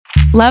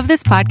Love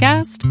this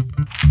podcast?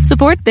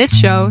 Support this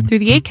show through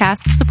the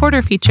Acast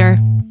supporter feature.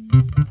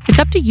 It's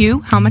up to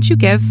you how much you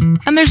give,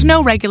 and there's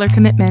no regular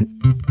commitment.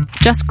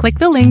 Just click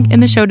the link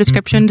in the show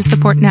description to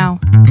support now.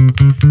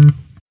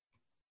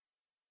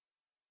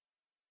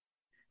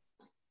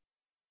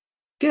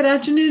 Good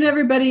afternoon,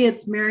 everybody.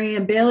 It's Mary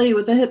Ann Bailey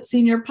with the Hip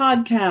Senior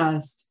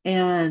Podcast,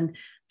 and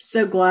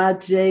so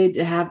glad today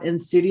to have in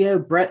studio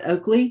Brett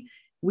Oakley.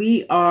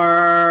 We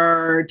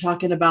are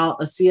talking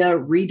about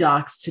Asea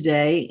Redox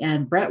today,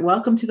 and Brett,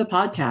 welcome to the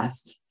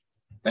podcast.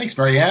 Thanks,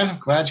 Mary Ann.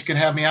 Glad you can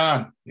have me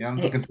on. Yeah, I'm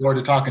looking forward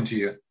to talking to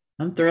you.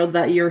 I'm thrilled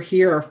that you're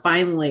here.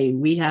 Finally,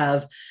 we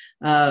have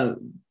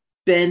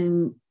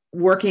been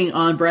working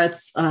on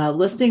Brett's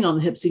listing on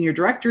the Hip Senior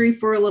Directory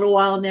for a little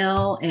while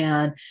now,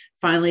 and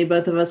finally,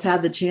 both of us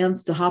had the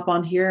chance to hop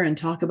on here and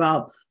talk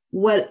about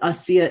what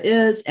Asea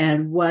is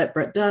and what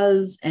Brett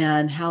does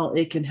and how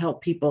it can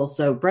help people.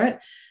 So,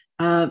 Brett,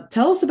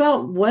 tell us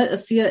about what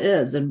Asea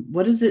is and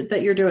what is it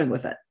that you're doing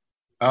with it?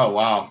 Oh,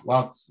 wow.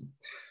 Well,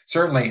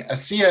 certainly.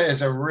 Asea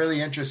is a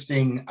really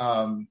interesting,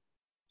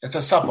 it's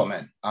a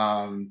supplement.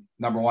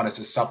 Number one, it's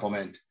a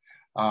supplement.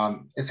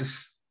 So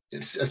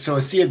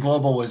Asea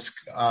Global was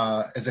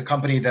is a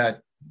company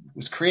that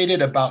was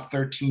created about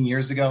 13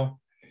 years ago.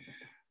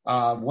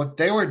 What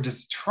they were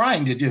just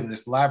trying to do,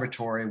 this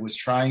laboratory was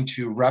trying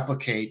to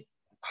replicate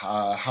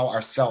how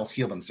our cells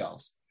heal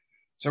themselves.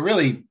 So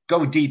really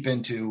go deep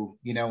into,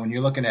 when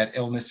you're looking at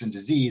illness and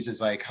disease,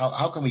 is like,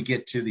 how can we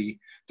get to the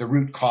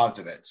root cause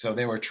of it? So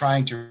they were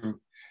trying to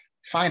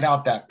find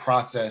out that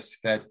process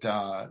that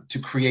to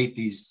create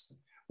these,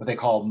 what they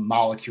call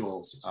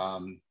molecules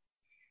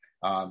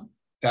that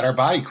our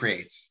body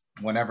creates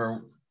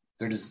whenever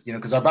there's,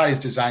 because our body is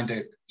designed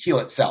to heal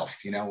itself.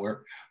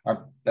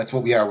 That's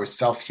what we are. We're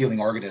self-healing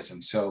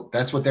organisms. So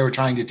that's what they were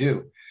trying to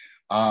do.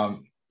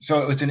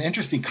 So it was an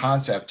interesting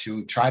concept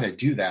to try to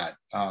do that.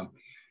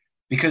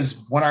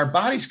 Because when our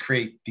bodies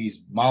create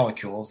these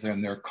molecules,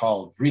 then they're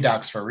called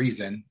redox for a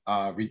reason,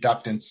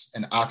 reductants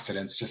and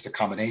oxidants, just a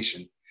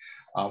combination.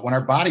 When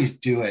our bodies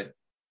do it,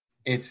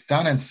 it's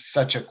done in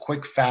such a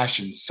quick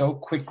fashion, so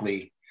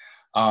quickly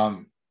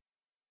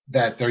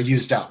that they're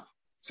used up.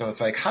 So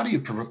it's like,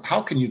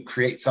 how can you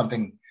create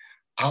something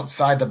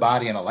outside the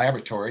body in a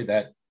laboratory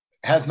that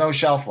has no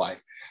shelf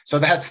life? So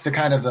that's the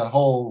kind of the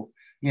whole,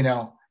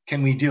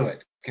 can we do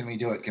it? Can we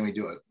do it? Can we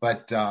do it?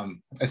 But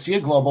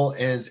Asea Global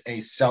is a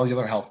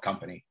cellular health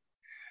company,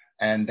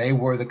 and they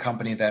were the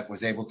company that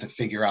was able to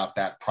figure out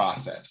that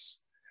process.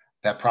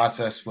 That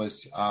process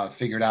was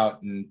figured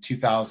out in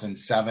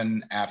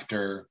 2007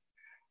 after,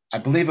 I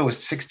believe it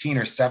was 16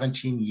 or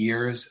 17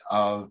 years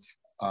of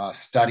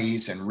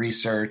studies and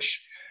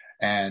research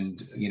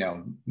and,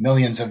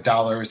 millions of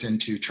dollars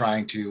into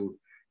trying to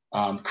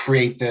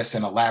create this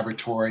in a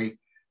laboratory.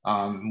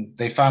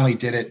 They finally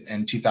did it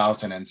in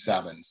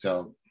 2007.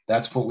 So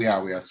that's what we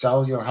are. We are a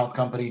cellular health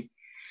company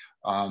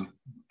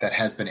that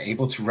has been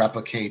able to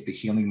replicate the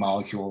healing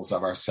molecules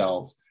of our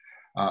cells.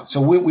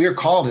 So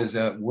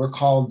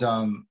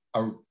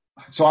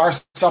our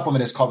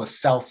supplement is called a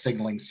cell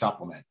signaling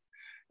supplement.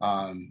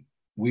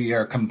 We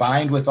are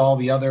combined with all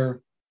the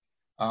other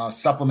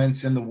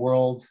supplements in the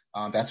world.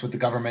 That's what the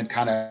government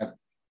kind of,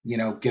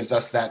 gives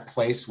us that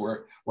place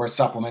where we're a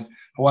supplement.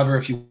 However,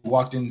 if you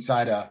walked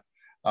inside a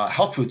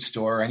health food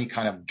store or any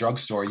kind of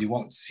drugstore, you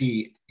won't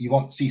see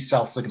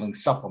cell signaling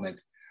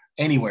supplement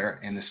anywhere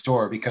in the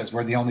store because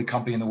we're the only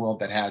company in the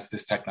world that has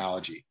this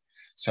technology.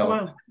 So,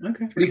 wow.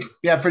 Okay.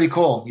 Pretty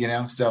cool.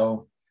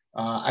 So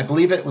I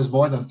believe it was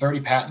more than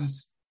 30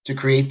 patents to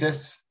create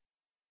this,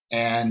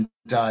 and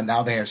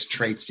now there's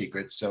trade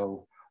secrets.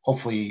 So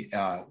hopefully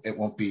it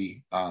won't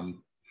be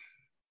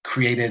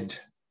created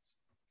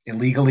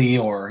illegally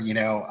or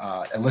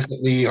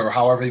illicitly or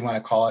however you want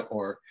to call it,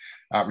 or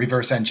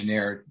reverse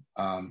engineered,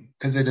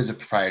 because it is a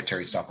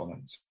proprietary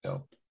supplement.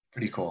 So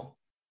pretty cool.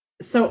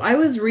 So I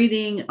was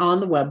reading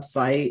on the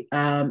website,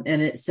 and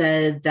it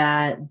said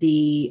that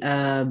the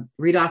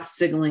redox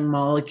signaling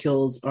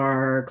molecules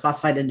are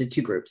classified into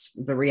two groups: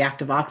 the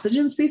reactive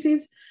oxygen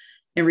species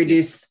and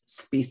reduced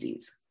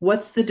species.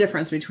 What's the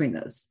difference between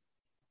those?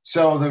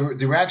 So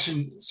the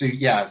reaction. So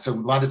a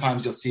lot of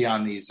times you'll see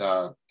on these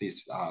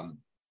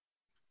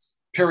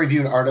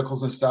peer-reviewed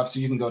articles and stuff. So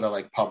you can go to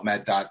like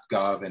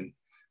PubMed.gov and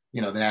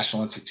the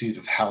National Institute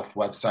of Health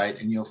website,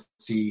 and you'll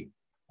see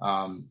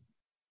a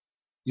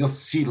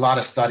lot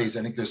of studies.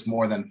 I think there's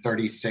more than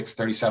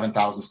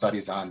 37,000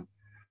 studies on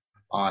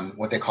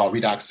what they call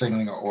redox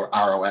signaling or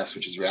ROS,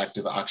 which is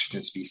reactive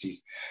oxygen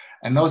species.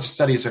 And those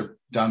studies are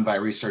done by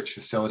research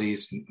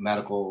facilities,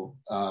 medical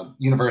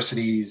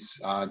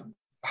universities,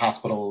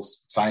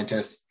 hospitals,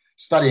 scientists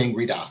studying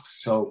redox.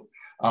 So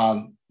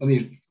let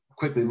me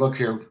quickly look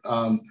here.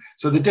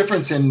 So the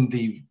difference in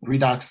the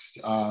redox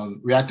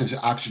reactive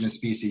oxygen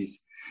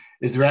species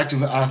is the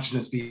reactive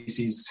oxygen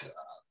species,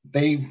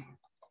 they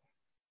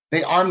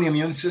arm the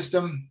immune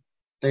system.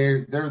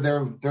 They're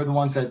the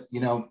ones that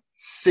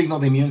signal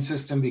the immune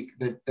system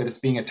that it's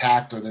being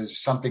attacked or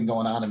there's something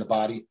going on in the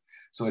body.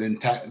 So it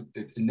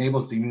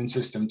enables the immune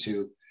system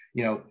to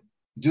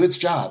do its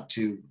job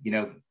to,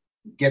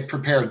 get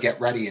prepared,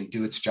 get ready, and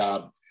do its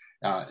job,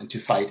 and to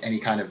fight any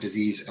kind of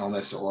disease,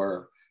 illness,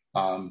 or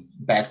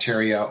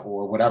bacteria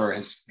or whatever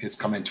has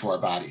come into our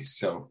bodies.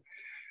 So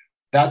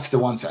that's the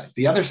one side.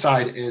 The other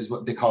side is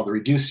what they call the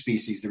reduced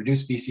species. The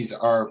reduced species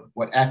are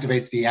what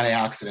activates the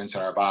antioxidants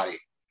in our body.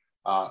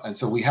 And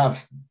so we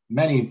have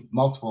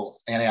multiple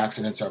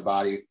antioxidants in our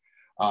body.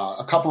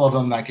 A couple of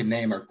them I can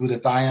name are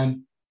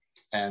glutathione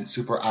and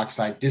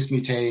superoxide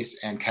dismutase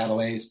and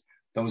catalase.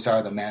 Those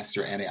are the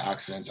master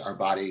antioxidants our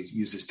body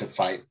uses to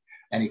fight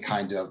any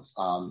kind of,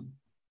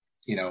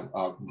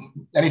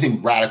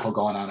 anything radical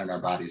going on in our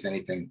bodies,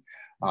 anything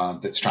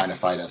that's trying to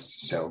fight us.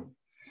 So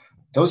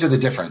those are the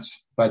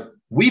difference. But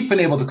we've been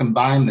able to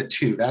combine the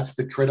two. That's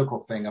the critical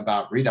thing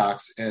about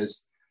redox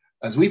is,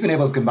 as we've been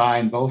able to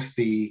combine both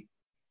the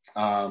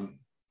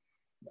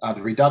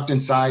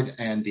reductant side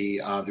and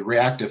the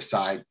reactive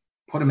side,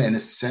 put them in a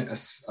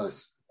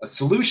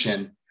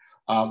solution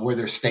where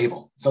they're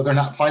stable. So they're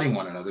not fighting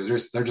one another.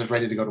 They're just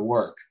ready to go to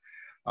work.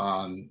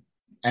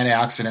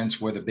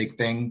 Antioxidants were the big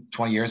thing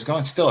 20 years ago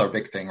and still are a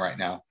big thing right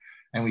now.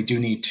 And we do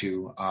need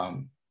to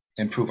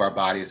improve our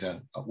bodies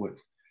to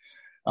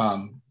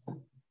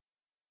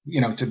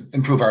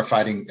improve our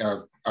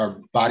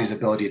body's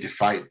ability to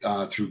fight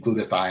through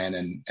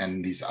glutathione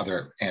and these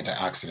other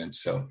antioxidants.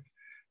 So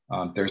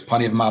there's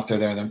plenty of them out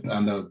there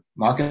on the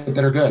market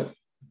that are good.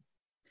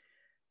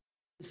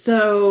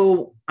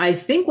 So I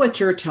think what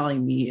you're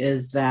telling me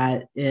is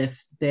that if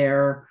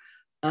there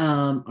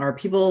are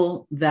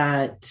people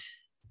that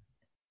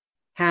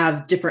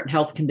have different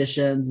health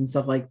conditions and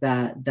stuff like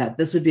that, that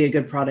this would be a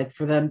good product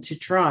for them to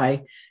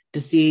try to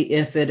see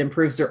if it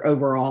improves their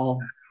overall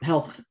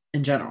health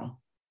in general.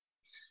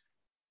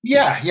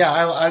 Yeah.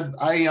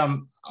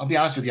 I'll be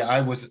honest with you. I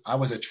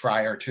was a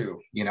trier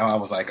too. I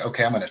was like,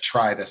 okay, I'm going to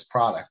try this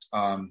product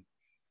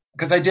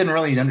because I didn't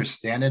really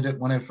understand it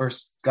when I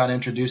first got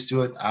introduced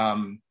to it.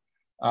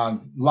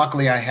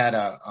 Luckily, I had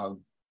a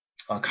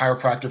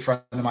chiropractor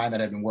friend of mine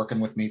that had been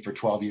working with me for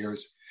 12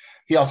 years.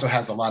 He also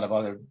has a lot of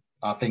other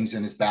things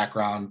in his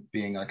background,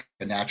 being like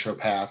a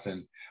naturopath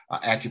and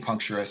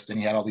acupuncturist, and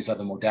he had all these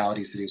other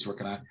modalities that he was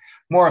working on.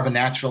 More of a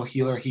natural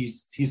healer.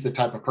 He's the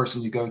type of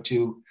person you go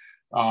to,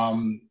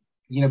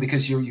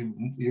 because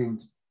you're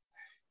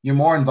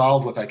more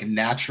involved with like a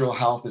natural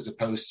health as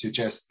opposed to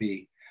just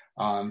the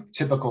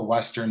typical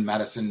Western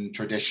medicine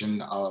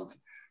tradition of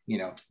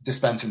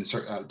dispensing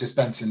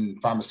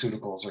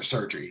pharmaceuticals or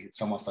surgery.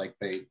 It's almost like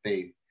they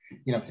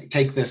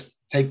take this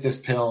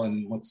pill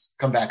and let's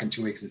come back in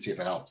 2 weeks and see if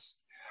it helps.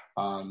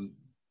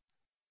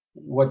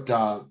 What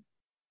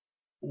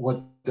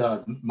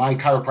my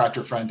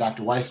chiropractor friend,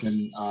 Dr.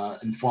 Weissman,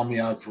 informed me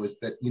of was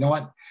that,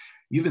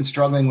 you've been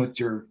struggling with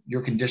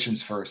your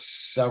conditions for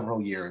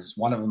several years.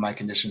 One of my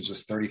conditions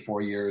was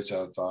 34 years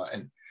of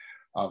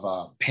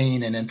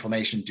pain and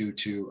inflammation due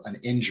to an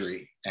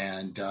injury,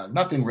 and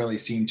nothing really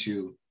seemed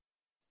to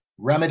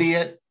remedy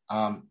it,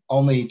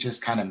 only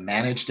just kind of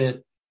managed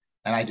it.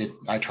 And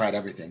I tried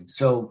everything.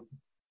 So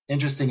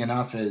interesting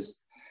enough is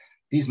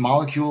these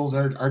molecules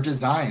are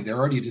designed, they're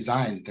already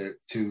designed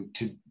to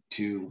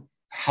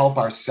help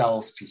our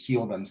cells to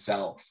heal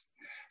themselves.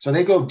 So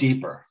they go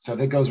deeper. So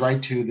that goes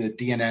right to the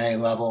DNA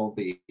level,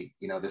 the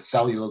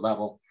cellular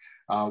level,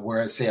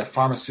 whereas say a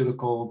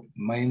pharmaceutical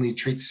mainly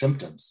treats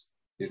symptoms.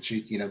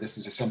 This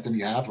is a symptom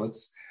you have.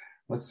 Let's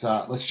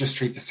just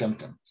treat the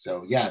symptom.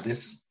 So yeah,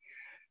 this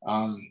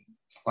I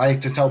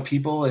like to tell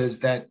people is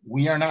that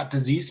we are not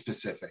disease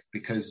specific,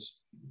 because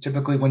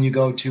typically when you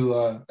go to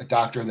a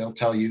doctor, they'll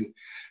tell you,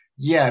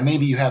 yeah,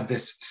 maybe you have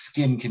this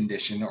skin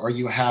condition, or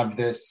you have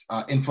this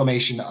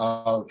inflammation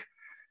of,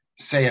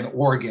 say, an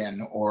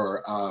organ,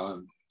 or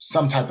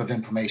some type of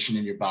inflammation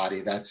in your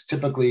body that's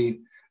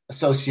typically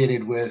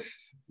associated with,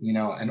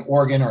 an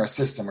organ or a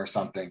system or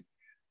something.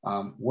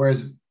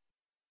 Whereas,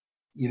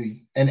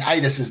 and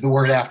itis is the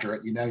word after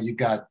it. You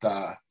got,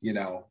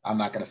 I'm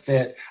not going to say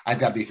it. I've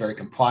got to be very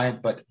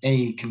compliant, but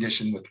any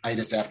condition with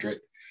itis after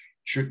it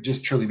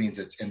just truly means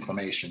it's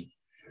inflammation.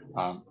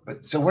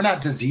 But so we're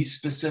not disease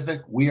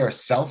specific. We are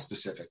cell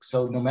specific.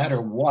 So no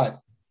matter what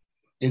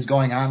is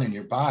going on in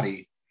your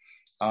body,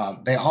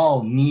 they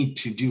all need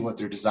to do what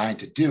they're designed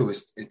to do,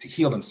 is to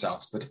heal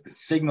themselves. But if the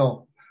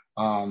signal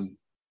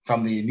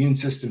from the immune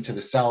system to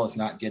the cell is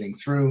not getting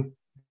through,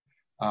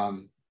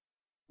 what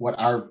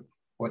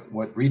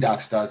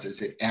redox does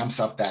is it amps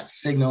up that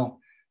signal,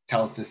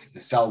 tells the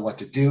cell what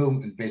to do,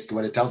 and basically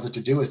what it tells it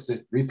to do is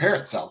to repair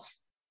itself.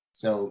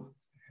 So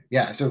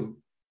yeah, so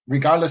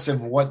regardless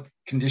of what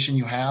condition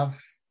you have,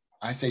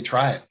 I say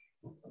try it.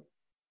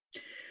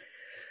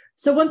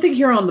 So one thing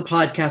here on the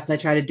podcast I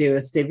try to do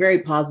is stay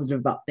very positive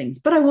about things,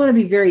 but I want to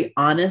be very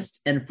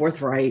honest and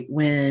forthright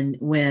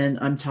when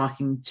I'm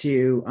talking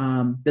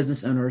to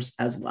business owners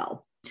as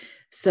well.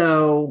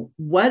 So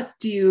what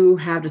do you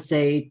have to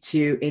say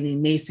to any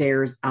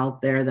naysayers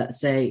out there that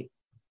say,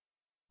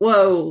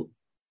 whoa,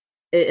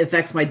 it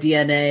affects my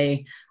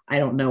DNA? I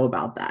don't know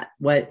about that.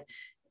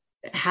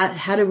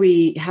 How do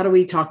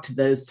we talk to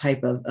those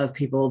type of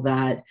people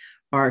that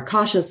are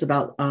cautious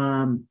about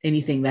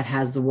anything that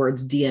has the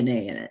words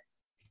DNA in it.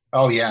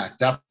 Oh yeah,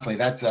 definitely.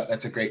 That's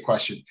a great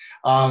question.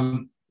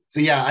 So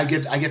yeah, I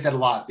get that a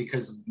lot,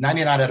 because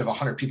 99 out of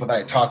 100 people that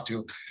I talk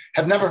to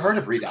have never heard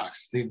of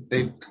redox.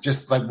 They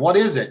just like, what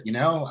is it?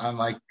 I'm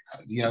like,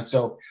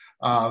 so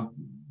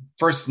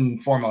first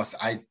and foremost,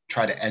 I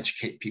try to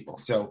educate people.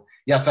 So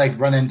yes, I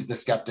run into the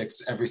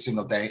skeptics every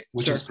single day,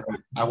 which is great.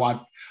 I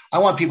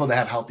want people to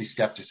have healthy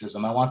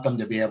skepticism. I want them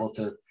to be able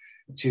to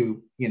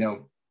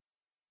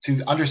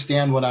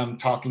understand what I'm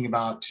talking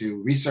about,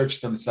 to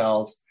research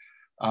themselves,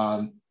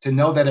 to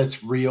know that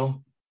it's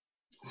real.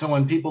 So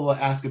when people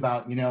ask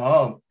about, you're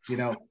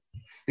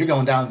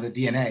going down to the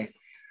DNA,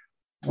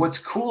 what's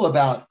cool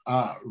about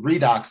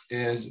redox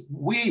is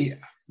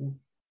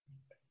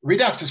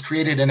redox is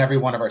created in every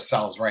one of our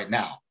cells right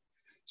now.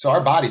 So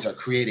our bodies are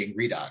creating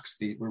redox.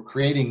 We're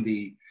creating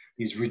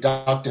these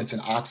reductants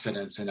and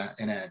oxidants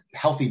in a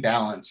healthy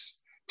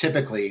balance,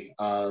 typically,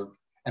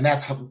 and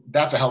that's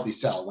a healthy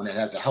cell when it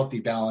has a healthy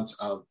balance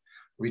of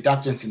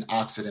reductants and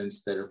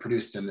oxidants that are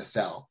produced in the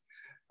cell.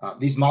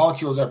 These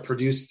molecules are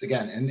produced,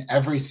 again, in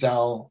every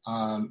cell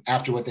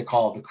after what they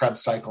call the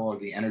Krebs cycle or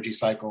the energy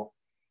cycle.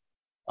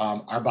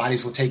 Our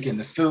bodies will take in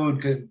the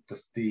food,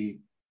 the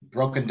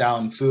broken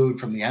down food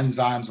from the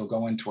enzymes will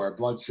go into our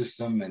blood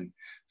system and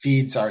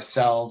feeds our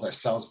cells. Our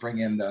cells bring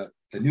in the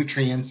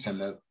nutrients and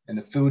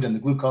the food and the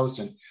glucose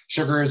and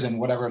sugars and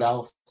whatever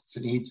else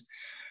it needs.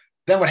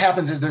 Then what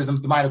happens is there's the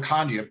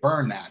mitochondria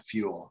burn that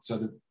fuel. So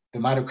the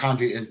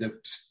mitochondria is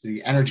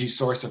the energy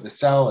source of the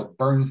cell. It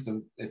burns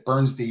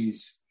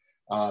these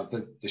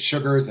the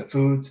sugars, the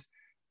foods.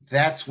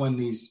 That's when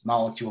these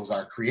molecules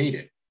are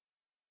created.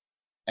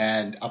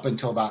 And up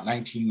until about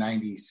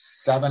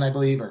 1997, I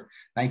believe, or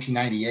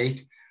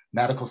 1998,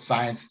 medical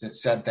science that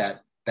said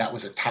that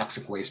was a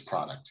toxic waste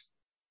product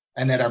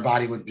and that our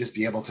body would just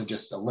be able to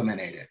just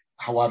eliminate it.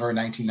 However, it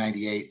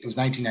was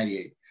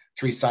 1998,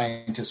 3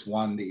 scientists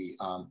won the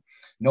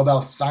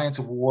Nobel Science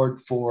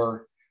Award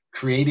for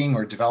creating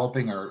or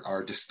developing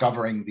or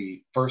discovering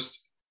the first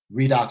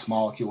redox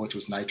molecule, which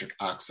was nitric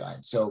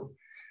oxide. So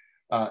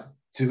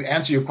to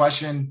answer your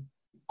question,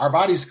 our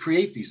bodies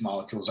create these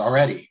molecules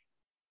already.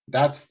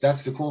 That's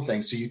the cool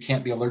thing. So you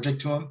can't be allergic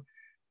to them.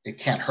 It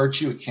can't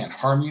hurt you. It can't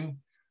harm you.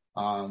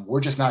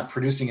 We're just not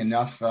producing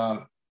enough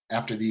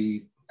after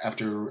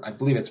I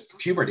believe it's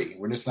puberty.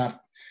 We're just not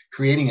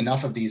creating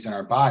enough of these in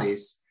our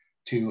bodies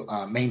to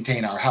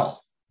maintain our health.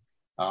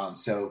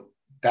 So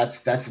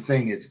that's the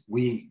thing is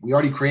we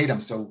already create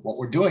them. So what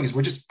we're doing is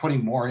we're just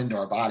putting more into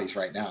our bodies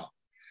right now.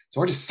 So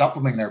we're just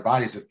supplementing our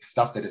bodies with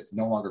stuff that it's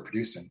no longer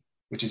producing,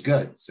 which is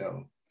good.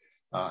 So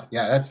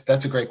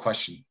that's a great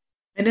question.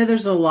 I know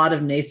there's a lot of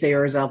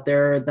naysayers out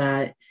there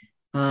that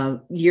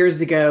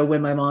years ago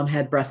when my mom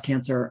had breast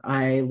cancer,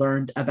 I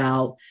learned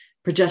about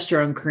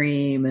progesterone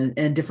cream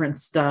and different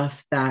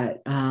stuff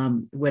that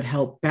would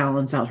help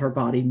balance out her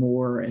body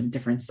more and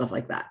different stuff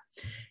like that.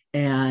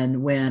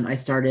 And when I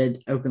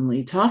started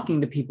openly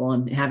talking to people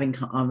and having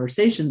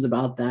conversations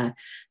about that,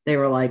 they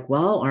were like,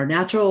 well, our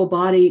natural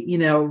body,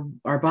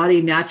 our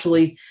body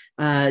naturally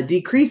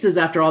decreases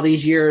after all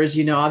these years.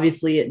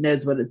 Obviously it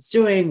knows what it's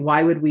doing.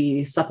 Why would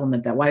we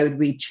supplement that? Why would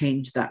we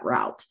change that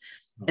route?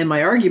 And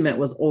my argument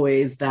was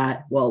always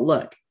that, well,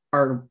 look,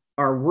 our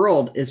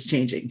world is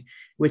changing,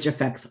 which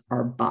affects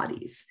our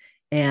bodies.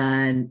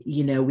 And,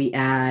 we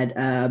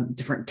add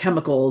different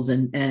chemicals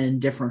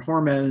and different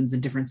hormones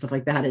and different stuff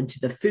like that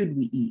into the food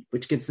we eat,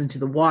 which gets into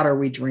the water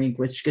we drink,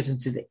 which gets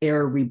into the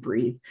air we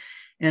breathe.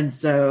 And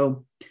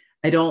so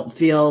I don't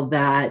feel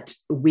that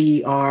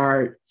we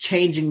are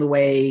changing the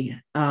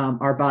way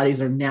our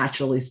bodies are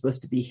naturally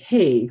supposed to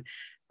behave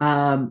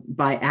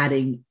by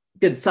adding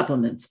good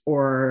supplements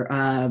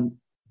or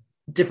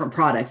different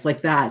products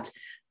like that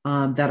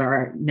that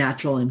are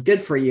natural and good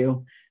for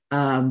you.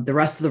 The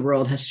rest of the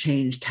world has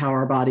changed how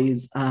our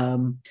bodies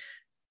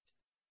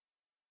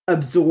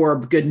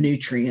absorb good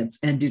nutrients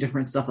and do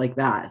different stuff like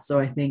that. So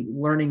I think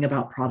learning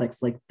about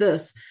products like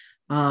this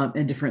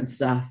and different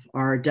stuff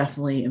are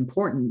definitely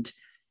important.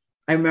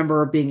 I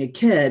remember being a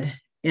kid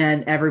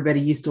and everybody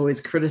used to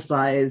always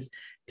criticize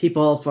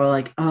people for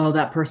like, oh,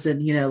 that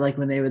person, like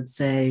when they would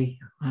say,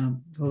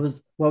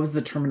 what was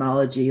the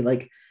terminology,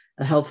 like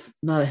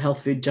not a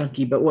health food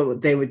junkie, but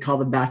what they would call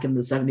them back in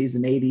the 70s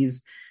and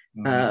 80s.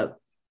 Mm-hmm.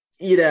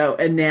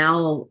 And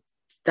now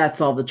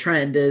that's all the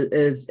trend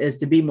is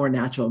to be more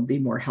natural and be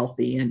more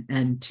healthy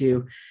and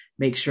to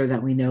make sure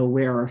that we know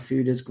where our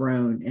food is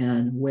grown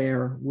and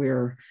where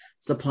we're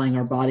supplying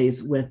our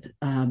bodies with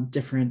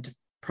different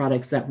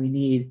products that we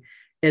need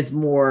is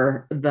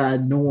more the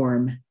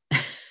norm.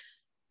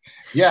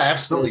 Yeah,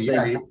 absolutely.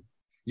 Yeah,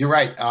 you're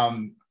right.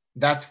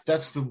 That's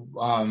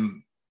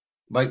the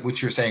like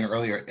what you were saying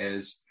earlier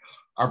is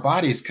our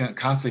body is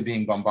constantly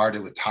being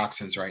bombarded with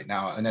toxins right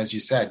now. And as you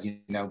said,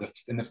 in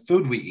the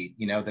food we eat,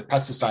 the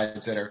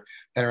pesticides that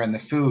are in the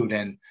food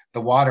and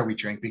the water we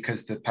drink,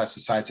 because the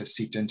pesticides have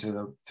seeped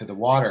into the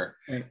water.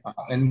 Right.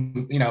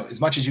 And as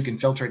much as you can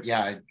filter it,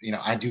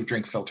 I do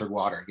drink filtered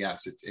water.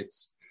 Yes,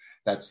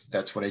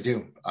 that's what I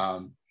do.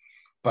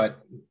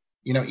 But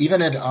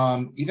even at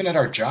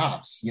our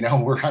jobs,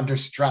 we're under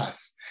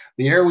stress.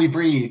 The air we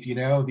breathe, the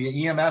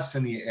EMFs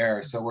in the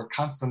air. So we're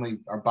constantly,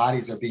 our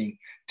bodies are being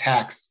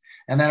taxed,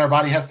 and then our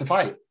body has to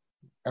fight.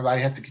 Our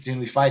body has to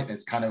continually fight, and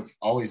it's kind of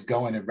always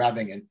going and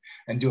revving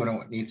and doing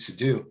what it needs to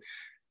do.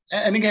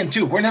 And again,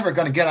 too, we're never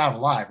going to get out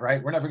alive,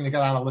 right? We're never going to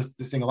get out of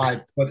this thing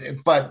alive.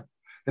 But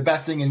the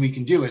best thing we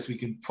can do is we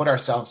can put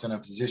ourselves in a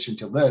position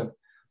to live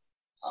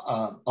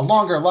a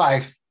longer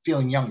life,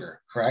 feeling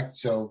younger, correct?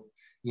 So,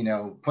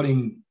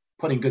 putting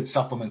good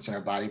supplements in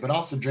our body, but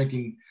also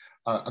drinking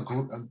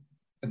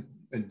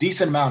a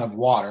decent amount of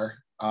water,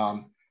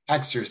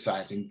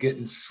 exercising,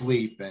 getting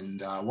sleep. And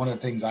one of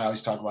the things I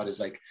always talk about is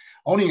like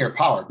owning your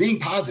power, being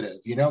positive,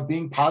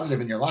 being positive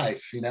in your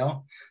life,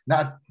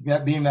 not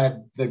being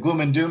the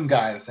gloom and doom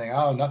guy that's saying,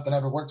 oh, nothing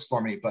ever works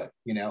for me. But,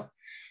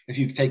 if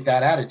you take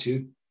that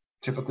attitude,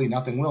 typically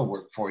nothing will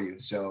work for you.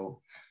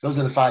 So those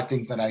are the 5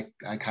 things that I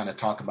kind of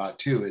talk about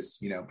too,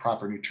 is,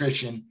 proper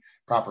nutrition,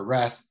 proper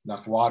rest,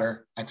 enough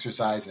water,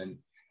 exercise,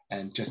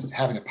 and just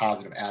having a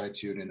positive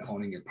attitude and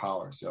owning your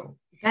power. So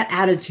that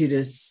attitude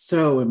is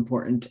so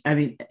important. I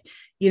mean,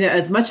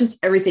 as much as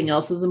everything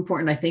else is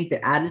important, I think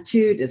the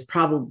attitude is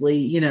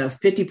probably,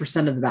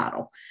 50% of the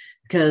battle,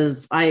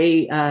 because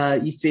I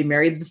used to be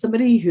married to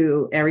somebody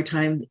who every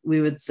time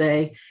we would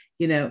say,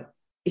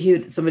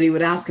 somebody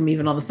would ask him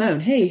even on the phone,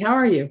 hey, how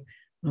are you?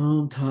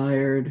 Oh, I'm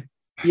tired.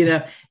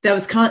 That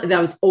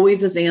was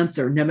always his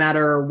answer. No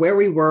matter where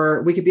we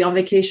were, we could be on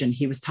vacation.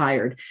 He was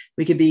tired.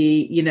 We could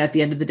be, at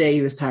the end of the day,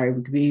 he was tired.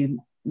 We could be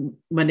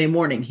Monday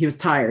morning, he was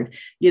tired.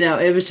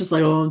 It was just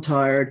like, oh, I'm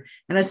tired.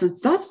 And I said,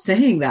 stop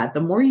saying that. The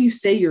more you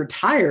say you're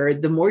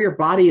tired, the more your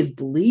body is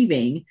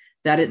believing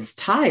that it's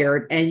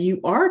tired, and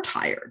you are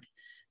tired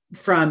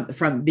from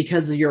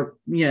because of your,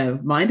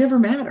 mind over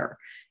matter.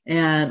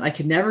 And I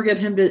could never get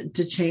him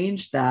to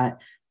change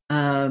that.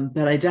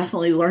 But I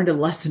definitely learned a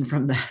lesson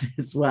from that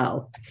as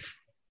well.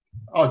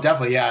 Oh,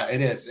 definitely. Yeah, it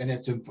is. And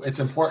it's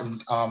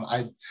important.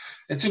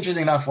 It's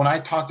interesting enough when I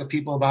talk to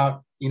people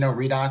about,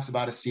 redox,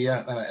 about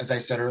Asea, as I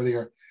said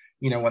earlier,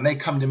 when they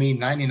come to me,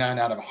 99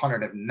 out of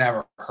 100 have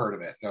never heard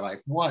of it. They're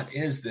like, what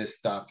is this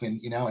stuff? And,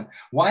 and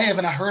why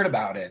haven't I heard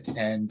about it?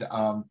 And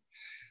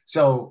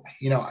so,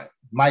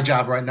 my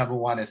job, right, number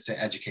one, is to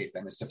educate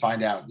them, is to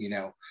find out,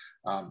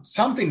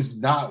 something's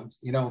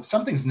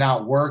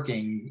not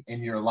working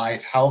in your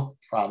life, health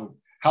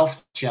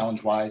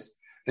challenge wise,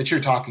 that you're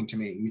talking to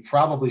me. You've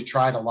probably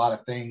tried a lot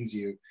of things.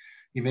 You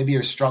maybe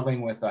you're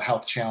struggling with a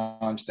health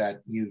challenge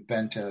that you've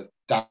been to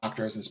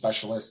doctors and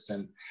specialists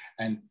and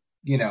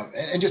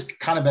just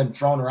kind of been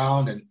thrown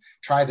around and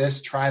try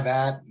this, try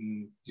that.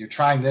 And you're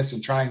trying this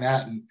and trying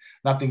that, and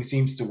nothing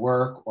seems to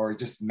work, or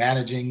just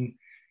managing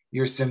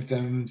your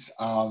symptoms.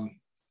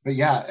 But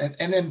yeah,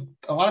 and then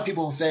a lot of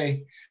people will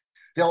say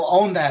they'll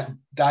own that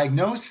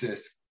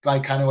diagnosis,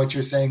 like kind of what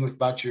you're saying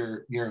about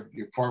your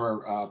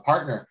former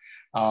partner,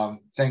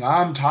 saying,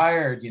 I'm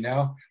tired,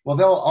 well,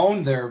 they'll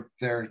own their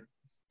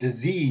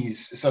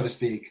disease, so to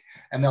speak.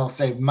 And they'll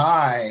say,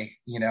 I'm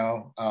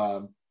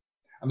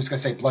just going to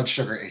say blood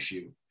sugar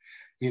issue,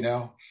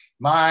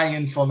 my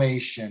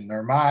inflammation,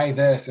 or my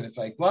this. And it's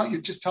like, well, you're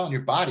just telling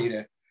your body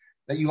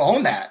that you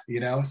own that,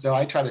 So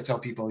I try to tell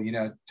people,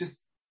 just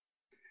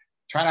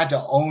try not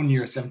to own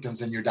your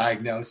symptoms and your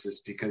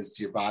diagnosis, because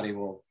your body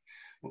will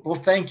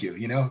thank you,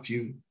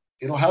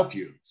 it'll help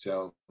you.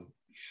 So,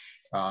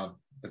 but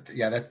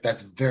yeah,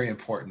 that's very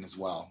important as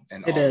well.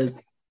 And it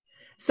is.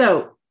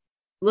 So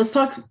let's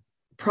talk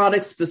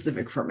product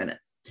specific for a minute.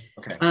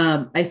 Okay.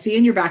 I see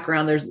in your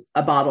background, there's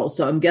a bottle.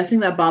 So I'm guessing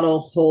that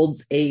bottle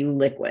holds a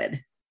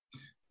liquid.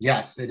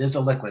 Yes, it is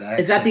a liquid.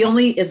 Is that the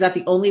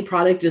only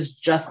product, is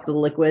just the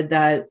liquid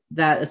that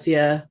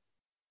Asea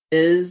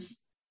is?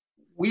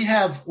 We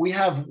have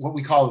what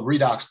we call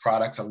redox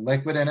products, a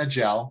liquid and a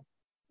gel.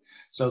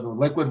 So the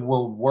liquid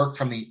will work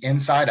from the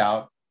inside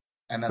out,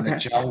 and then the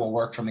gel will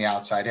work from the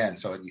outside in.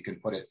 So you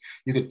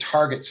could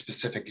target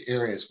specific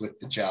areas with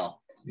the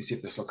gel. Let me see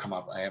if this will come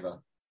up. I have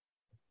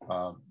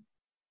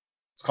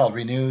it's called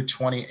Renew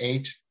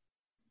 28.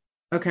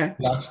 Okay.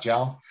 Redox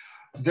gel.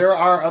 There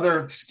are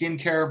other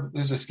skincare.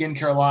 There's a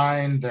skincare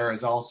line. There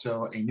is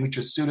also a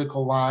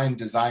nutraceutical line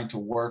designed to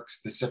work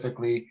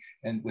specifically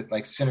and with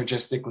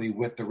synergistically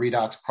with the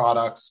redox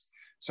products.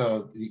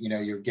 So,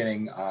 you're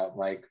getting kind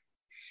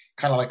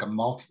of like a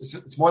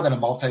it's more than a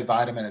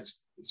multivitamin.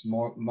 It's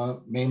more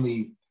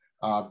mainly,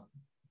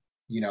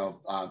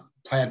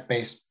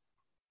 plant-based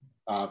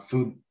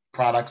food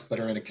products that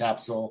are in a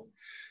capsule.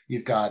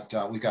 We've got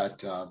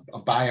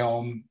a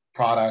biome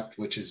product,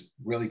 which is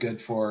really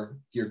good for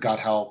your gut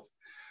health.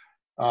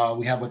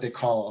 We have what they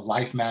call a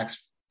Life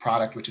Max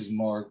product, which is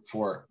more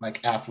for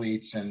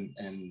athletes and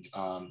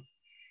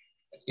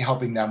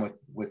helping them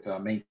with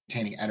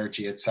maintaining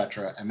energy,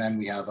 etc. And then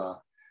we have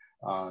what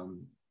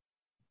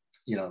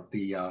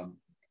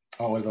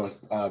are those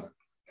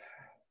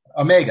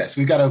omegas?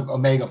 We've got an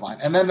omega line,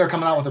 and then they're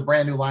coming out with a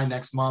brand new line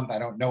next month. I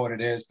don't know what it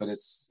is, but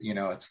it's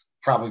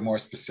probably more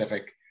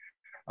specific.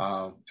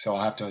 So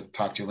I'll have to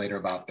talk to you later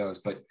about those.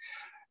 But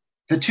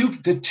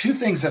the two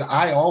things that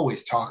I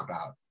always talk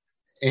about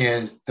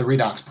is the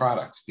redox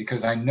products,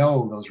 because I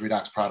know those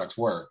redox products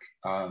work.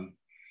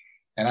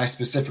 And I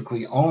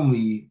specifically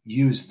only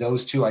use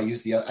those two. I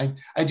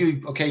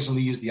do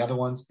occasionally use the other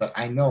ones, but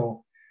I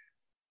know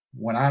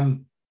when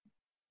I'm,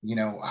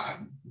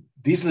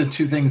 these are the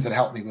two things that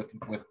help me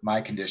with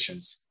my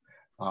conditions.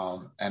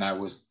 And I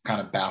was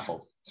kind of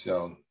baffled.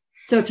 So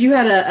if you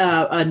had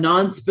a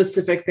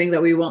non-specific thing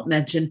that we won't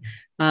mention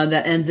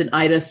that ends in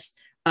itis,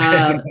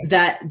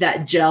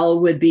 that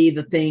gel would be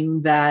the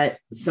thing that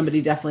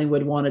somebody definitely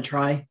would want to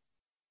try.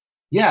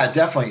 Yeah,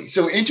 definitely.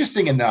 So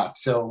interesting enough.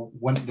 So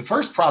when the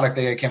first product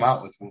they came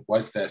out with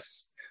was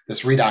this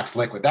redox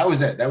liquid, that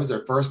was it. That was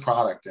their first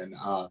product. And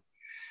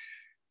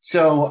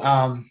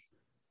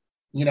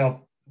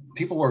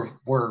people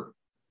were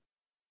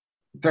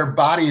their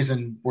bodies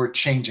were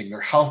changing.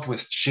 Their health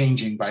was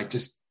changing by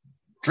just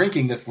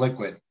drinking this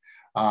liquid.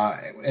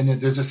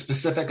 And there's a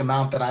specific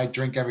amount that I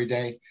drink every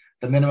day.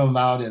 The minimum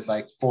amount is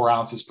like 4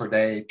 ounces per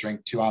day.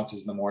 Drink 2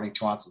 ounces in the morning,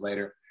 2 ounces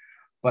later.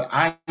 But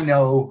I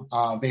know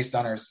based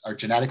on our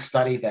genetic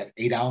study that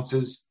 8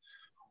 ounces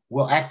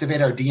will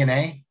activate our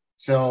DNA.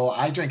 So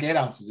I drink 8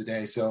 ounces a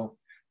day. So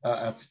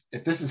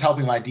if this is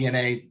helping my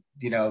DNA,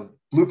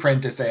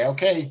 blueprint to say,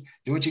 okay,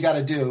 do what you got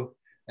to do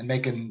and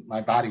making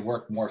my body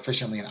work more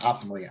efficiently and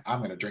optimally, I'm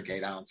going to drink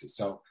 8 ounces.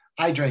 So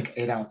I drink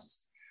 8 ounces.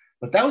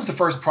 But that was the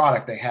first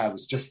product they had,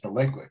 was just the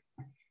liquid.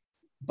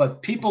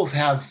 But people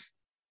have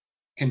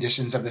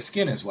conditions of the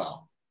skin as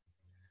well.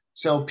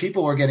 So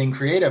people were getting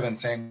creative and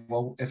saying,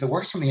 well, if it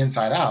works from the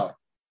inside out,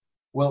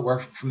 will it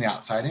work from the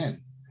outside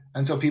in?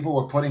 And so people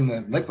were putting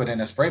the liquid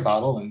in a spray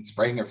bottle and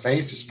spraying their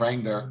face or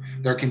spraying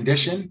their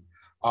condition.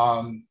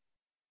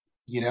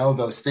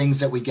 Those things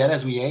that we get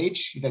as we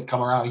age that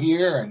come around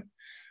here and,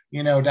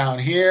 down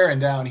here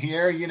and down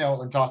here, what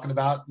we're talking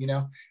about,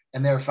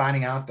 and they were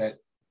finding out that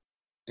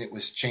it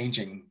was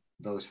changing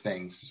those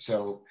things.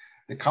 So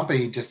the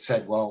company just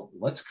said, well,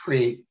 let's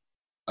create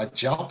a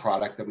gel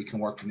product that we can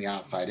work from the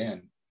outside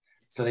in.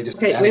 So they just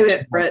wait a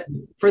minute, Brett.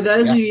 For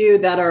those of you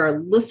that are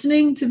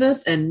listening to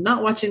this and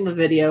not watching the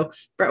video,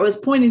 Brett was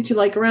pointing to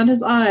like around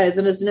his eyes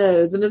and his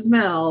nose and his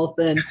mouth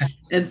and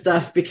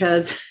stuff,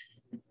 because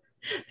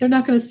they're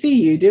not going to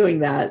see you doing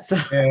that. So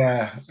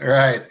yeah,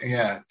 right,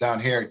 yeah, down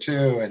here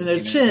too, and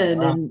their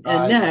chin and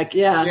neck,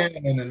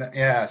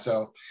 yeah.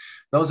 So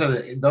those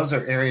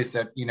are areas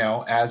that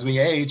as we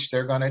age,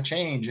 they're going to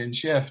change and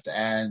shift,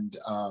 and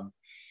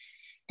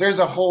there's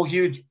a whole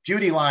huge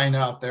beauty line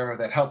out there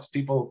that helps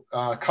people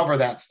cover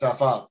that stuff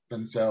up.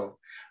 And so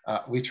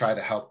we try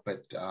to help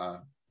it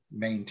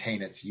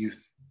maintain its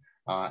youth.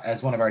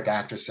 As one of our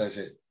doctors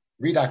says,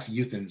 redox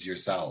youthens your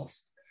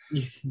cells.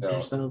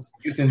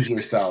 Youthens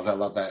your cells. I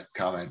love that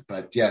comment.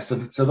 But yeah, so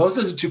those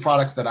are the two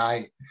products that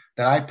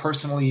I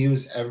personally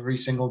use every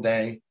single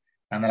day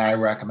and that I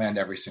recommend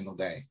every single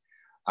day.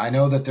 I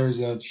know that there's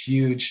a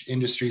huge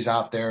industries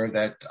out there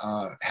that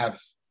have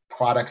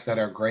products that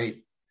are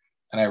great.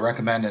 And I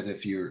recommend it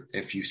if you're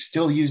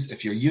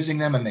using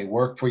them and they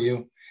work for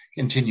you,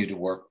 continue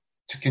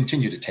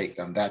to take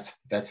them. That's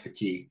the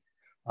key.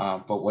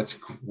 But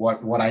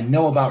what I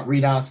know about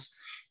redox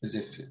is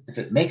if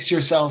it makes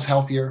your cells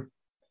healthier,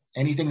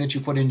 anything that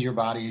you put into your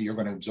body, you're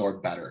going to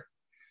absorb better.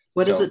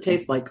 What does it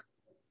taste like?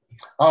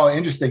 Oh,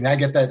 interesting. I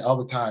get that all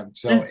the time.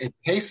 So it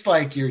tastes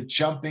like you're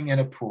jumping in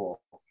a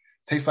pool. It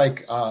tastes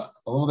like a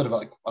little bit of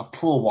like a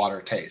pool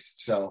water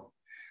taste. So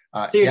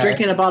you're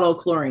drinking a bottle of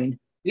chlorine.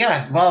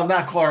 Yeah, well,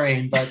 not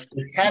chlorine, but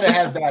it kind of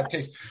has that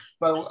taste.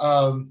 But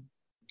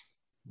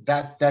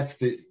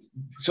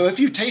so if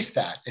you taste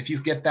that, if you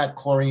get that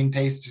chlorine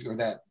taste or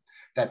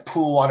that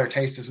pool water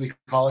taste, as we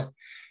call it,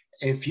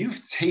 if you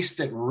taste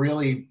it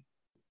really,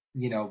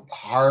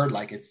 hard,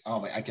 like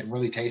I can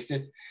really taste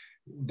it,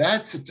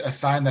 that's a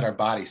sign that our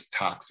body's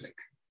toxic.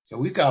 So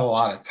we've got a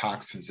lot of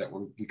toxins that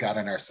we got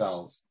in our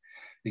cells,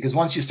 because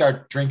once you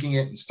start drinking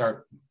it and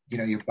start,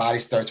 your body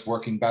starts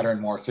working better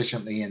and more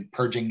efficiently and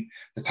purging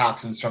the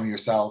toxins from your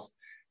cells,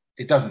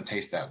 it doesn't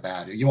taste that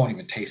bad. You won't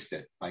even taste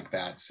it like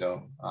that.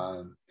 So,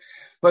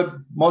 but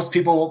most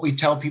people, what we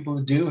tell people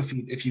to do,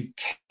 if you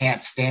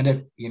can't stand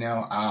it,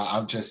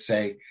 I'll just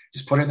say,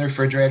 just put it in the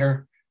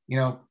refrigerator,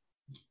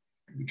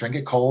 drink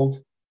it cold.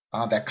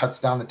 That cuts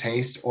down the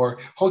taste. Or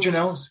hold your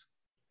nose.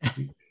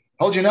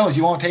 Hold your nose.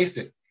 You won't taste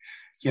it.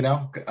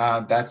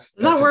 Does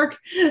that work?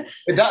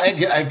 It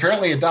does.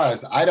 Apparently it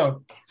does.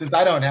 Since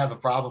I don't have a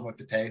problem with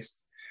the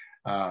taste,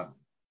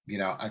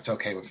 it's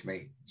okay with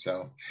me.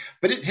 So,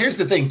 but here's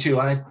the thing too,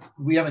 and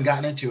we haven't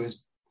gotten into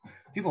is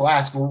people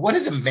ask, well, what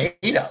is it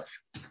made of?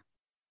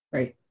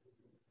 Right.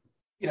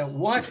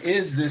 What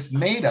is this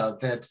made of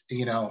that,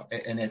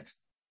 and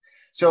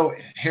so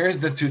here's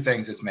the two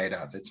things it's made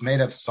of. It's made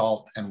of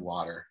salt and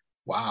water.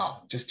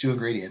 Wow. Just 2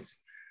 ingredients.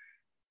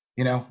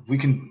 We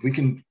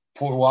can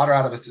pour water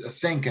out of a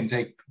sink and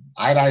take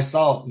iodized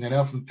salt,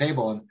 from the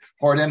table and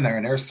pour it in there,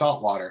 and there's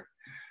salt water.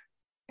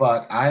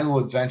 But I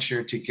will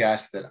venture to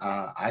guess that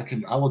I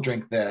will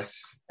drink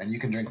this, and you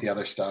can drink the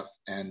other stuff,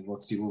 and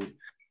let's see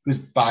whose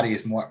body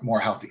is more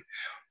healthy.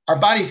 our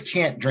bodies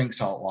can't drink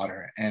salt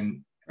water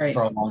and Right.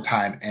 for a long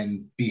time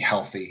and be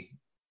healthy.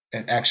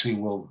 It actually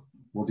will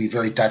be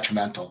very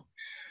detrimental.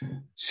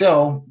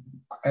 So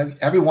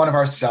every one of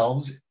our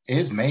cells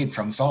is made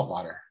from salt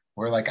water.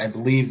 We're like, I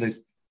believe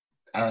the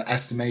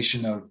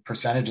estimation of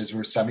percentages,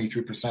 we're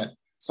 73%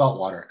 salt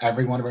water.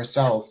 Every one of our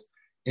cells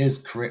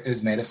is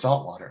made of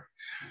salt water.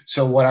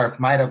 So what our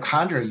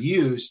mitochondria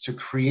use to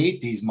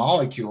create these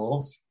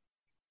molecules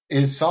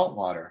is salt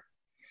water.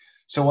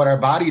 So what our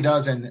body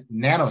does in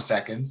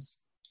nanoseconds,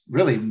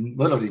 really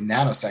literally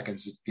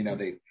nanoseconds,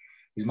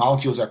 these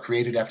molecules are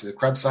created after the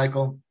Krebs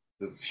cycle.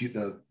 The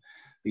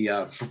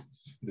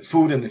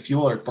food and the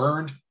fuel are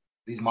burned.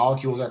 These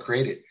molecules are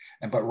created,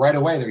 but right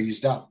away they're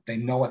used up. They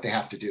know what they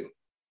have to do.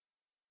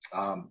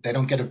 They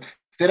don't get a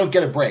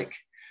break.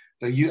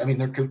 They're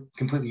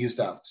completely used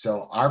up.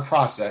 So our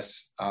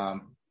process,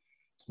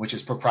 which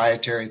is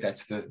proprietary,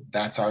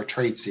 that's our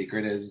trade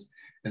secret, is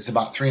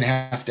about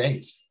 3.5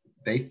 days.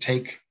 They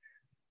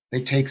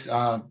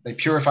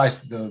purify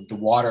the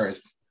water as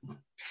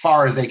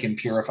far as they can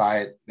purify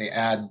it. They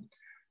add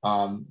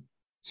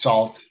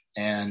salt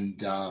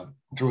and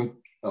through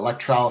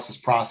electrolysis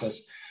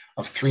process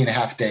of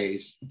 3.5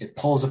 days, it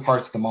pulls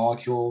apart the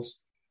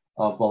molecules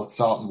of both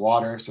salt and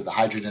water, so the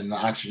hydrogen and the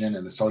oxygen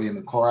and the sodium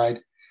and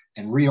chloride,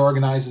 and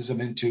reorganizes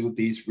them into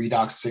these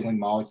redox signaling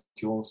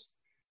molecules.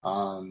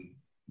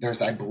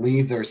 I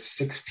believe there's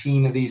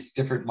 16 of these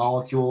different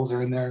molecules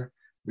are in there,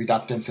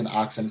 reductants and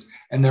oxidants,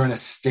 and they're in a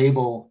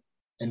stable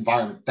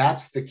environment.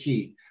 That's the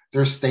key.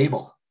 They're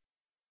stable.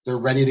 They're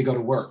ready to go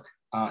to work,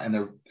 and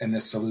they're in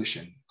this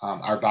solution.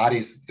 Our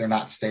bodies, they're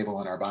not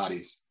stable in our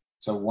bodies.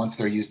 So once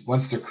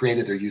they're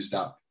created, they're used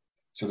up.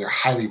 So they're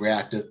highly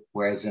reactive.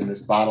 Whereas in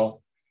this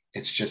bottle,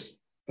 it's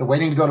just they're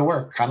waiting to go to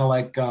work. Kind of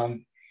like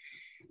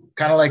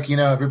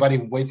everybody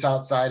waits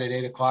outside at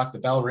 8:00. The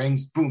bell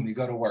rings, boom, you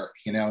go to work.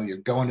 You're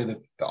going to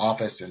the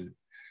office and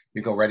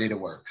you go ready to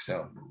work.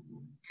 So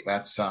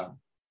that's our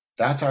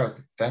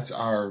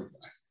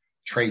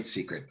trade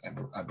secret,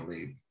 I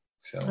believe.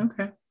 So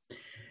okay.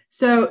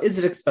 So is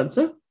it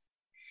expensive?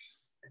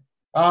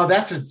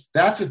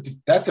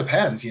 That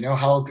depends.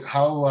 How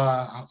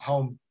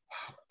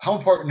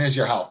important is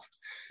your health?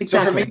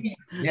 Exactly.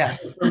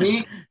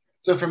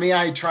 So for me,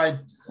 I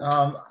tried.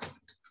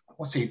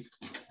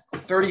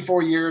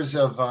 34 years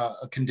of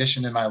a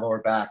condition in my lower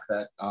back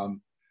that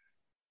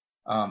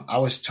I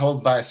was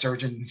told by a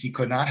surgeon he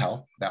could not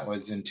help. That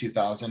was in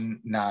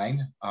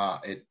 2009.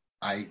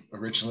 I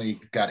originally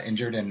got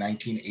injured in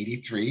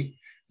 1983.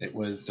 It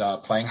was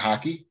playing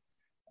hockey.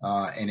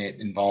 And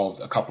it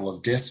involved a couple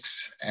of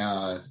discs,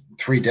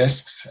 3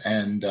 discs,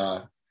 and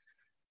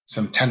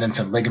some tendons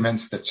and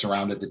ligaments that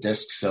surrounded the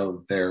disc.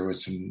 So there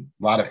was a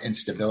lot of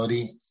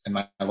instability in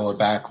my lower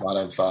back, a lot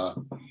of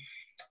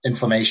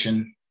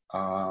inflammation.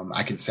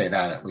 I can say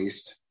that at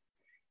least.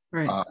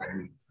 Right.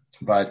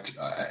 But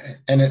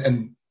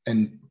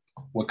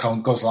what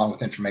goes along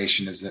with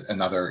inflammation is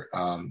another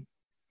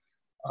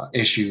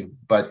issue.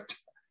 But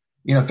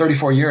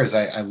 34 years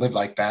I lived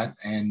like that,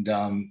 and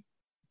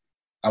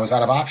I was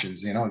out of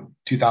options.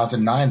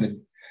 2009,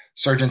 the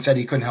surgeon said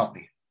he couldn't help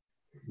me.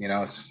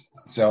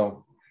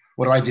 So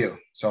what do I do?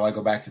 So I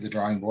go back to the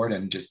drawing board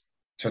and just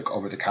took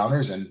over the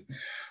counters and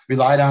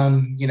relied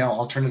on,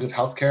 alternative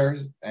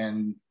healthcare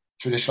and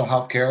traditional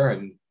healthcare,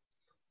 and,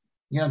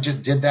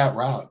 just did that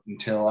route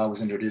until I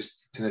was introduced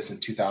to this in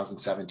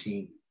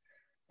 2017.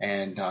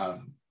 And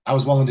I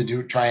was willing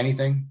to try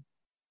anything.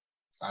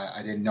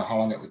 I didn't know how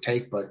long it would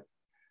take, but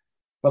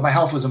my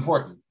health was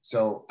important.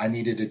 So I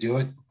needed to do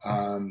it.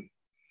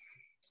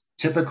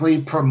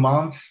 Typically per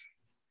month,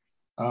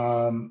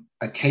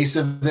 a case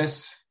of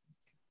this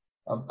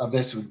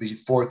would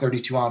be 4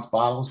 32-ounce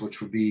bottles,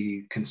 which would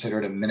be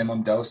considered a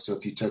minimum dose. So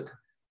if you took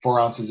 4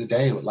 ounces a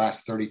day, it would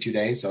last 32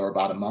 days, or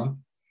about a month.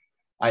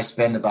 I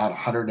spend about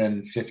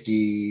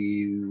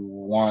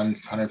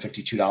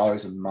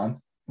 $152 a month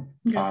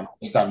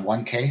just on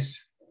one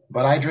case,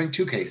 but I drink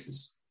 2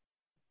 cases.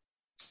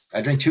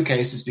 I drink 2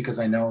 cases because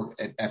I know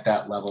at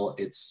that level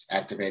it's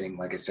activating,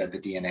 like I said, the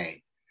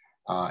DNA.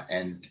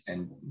 And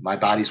my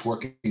body's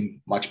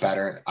working much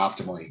better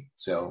optimally.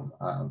 So,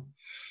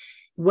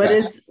 what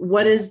is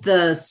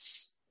the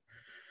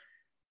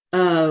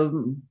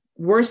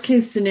worst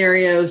case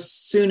scenario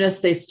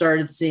soonest they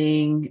started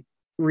seeing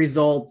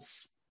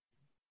results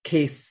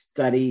case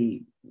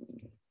study?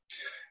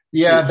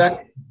 Yeah,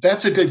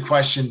 that's a good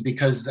question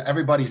because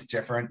everybody's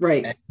different.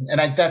 Right.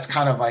 And that's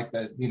kind of like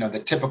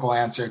the typical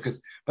answer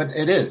but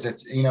it is,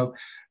 it's,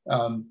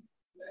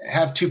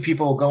 have 2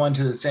 people go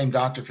into the same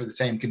doctor for the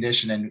same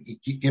condition and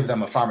give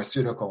them a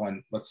pharmaceutical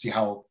and let's see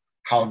how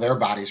their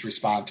bodies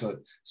respond to it.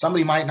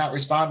 Somebody might not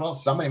respond well.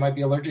 Somebody might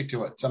be allergic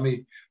to it.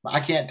 I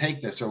can't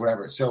take this or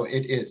whatever. So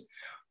it is.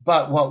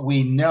 But what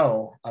we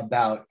know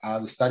about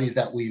the studies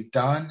that we've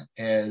done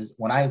is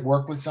when I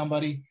work with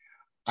somebody,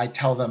 I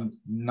tell them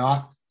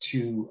not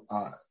to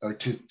or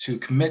to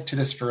commit to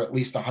this for at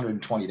least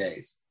 120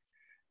 days,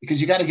 because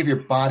you got to give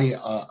your body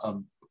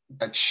a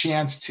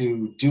chance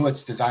to do what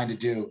it's designed to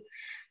do.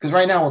 because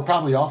right now we're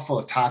probably all full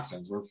of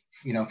toxins. We're,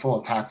 full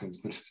of toxins,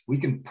 but if we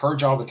can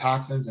purge all the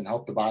toxins and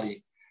help the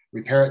body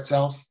repair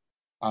itself,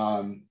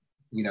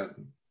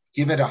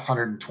 give it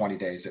 120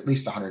 days, at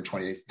least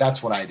 120 days.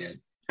 That's what I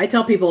did. I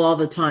tell people all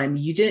the time,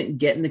 you didn't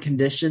get in the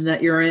condition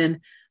that you're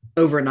in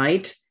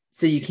overnight.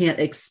 So you can't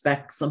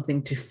expect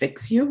something to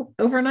fix you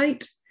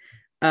overnight.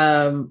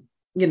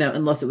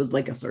 Unless it was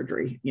like a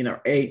surgery,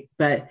 right.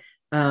 But,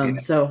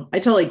 so I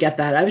totally get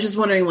that. I was just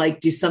wondering, like,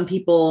 do some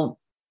people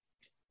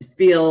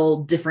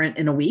feel different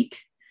in a week?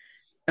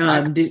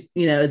 Is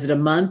it a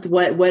month?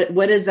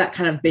 What is that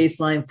kind of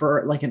baseline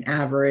for like an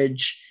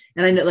average?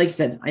 And I know, like you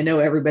said, I know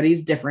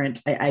everybody's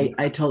different. I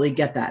totally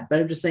get that, but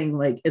I'm just saying,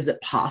 like, is it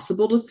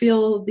possible to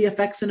feel the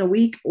effects in a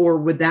week, or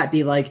would that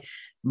be like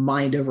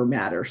mind over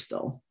matter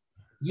still?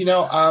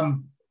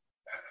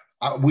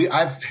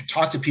 I've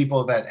talked to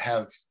people that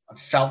have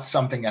felt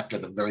something after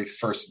the very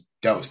first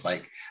dose,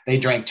 like they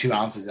drank 2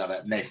 ounces of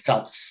it and they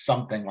felt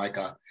something like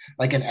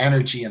an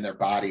energy in their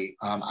body.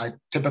 I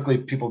typically,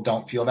 people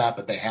don't feel that,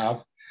 but they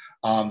have.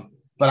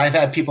 But I've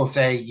had people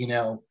say,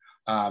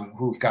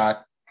 who've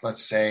got,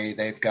 let's say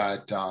they've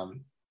got,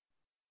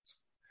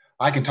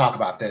 I can talk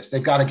about this.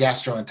 They've got a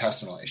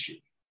gastrointestinal issue,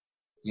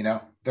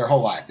 their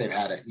whole life they've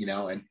had it,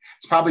 and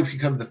it's probably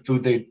because of the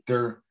food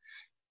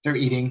they're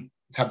eating,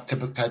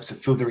 typical types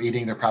of food they're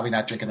eating. They're probably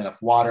not drinking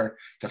enough water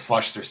to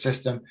flush their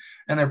system,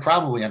 and they're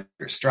probably under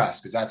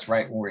stress, because that's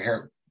right. When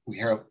we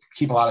hear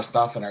keep a lot of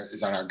stuff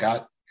is on our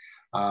gut.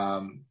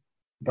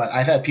 But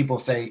I've had people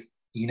say,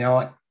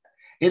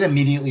 it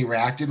immediately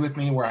reacted with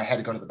me where I had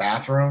to go to the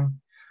bathroom.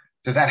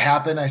 Does that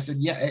happen? I said,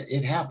 yeah,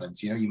 it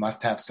happens. You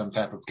must have some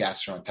type of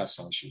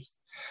gastrointestinal issues.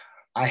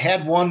 I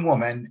had one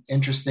woman,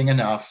 interesting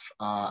enough,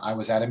 I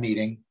was at a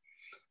meeting,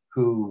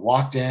 who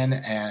walked in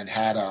and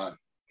had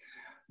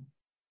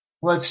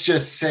let's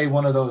just say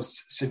one of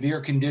those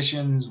severe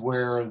conditions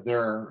where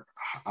their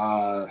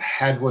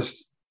head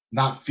was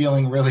not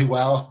feeling really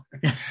well.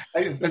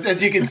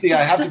 As you can see,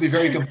 I have to be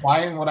very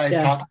compliant when I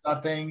talk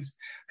about things,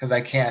 because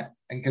I can't,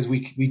 because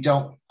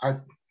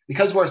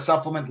because we're a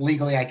supplement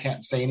legally, I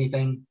can't say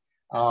anything.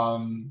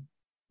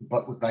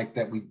 But like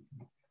that,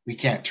 we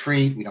can't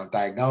treat, we don't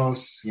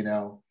diagnose,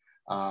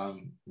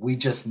 we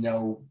just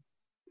know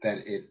that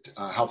it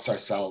helps our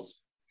cells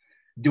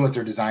do what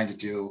they're designed to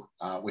do,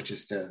 which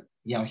is to,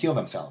 heal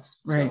themselves.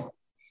 Right. So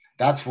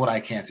that's what I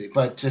can't say,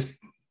 but just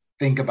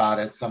think about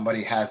it.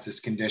 Somebody has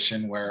this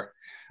condition where,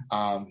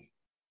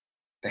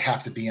 they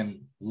have to be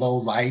in low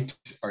light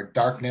or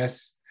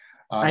darkness.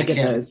 I get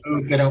those.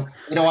 Move. They don't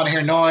want to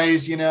hear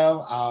noise.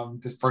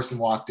 This person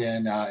walked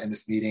in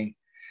this meeting,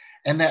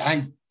 and then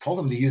I told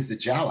them to use the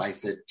gel. I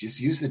said, just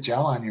use the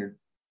gel on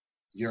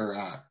your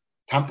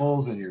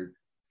temples and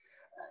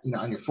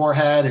on your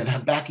forehead and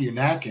on the back of your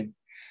neck. And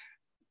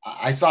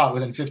I saw it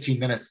within 15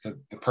 minutes.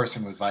 The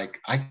person was like,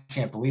 I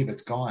can't believe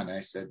it's gone.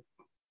 I said,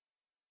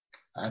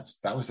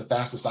 that was the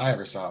fastest I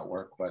ever saw it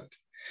work. But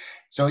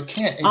so it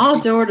can't. I'll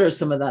have to order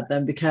some of that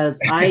then, because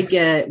I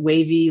get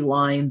wavy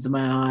lines in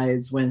my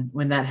eyes when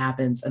that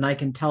happens, and I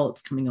can tell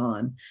it's coming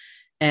on.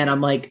 And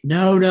I'm like,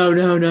 no.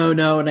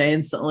 And I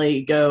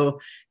instantly go,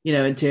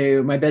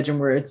 into my bedroom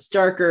where it's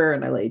darker,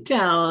 and I lay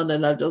down,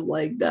 and I'm just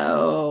like,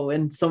 no.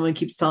 And someone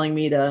keeps telling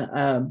me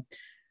to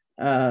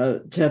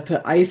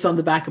put ice on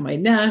the back of my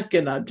neck.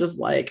 And I'm just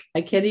like,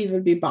 I can't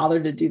even be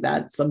bothered to do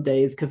that some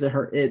days, because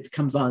it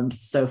comes on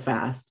so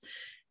fast.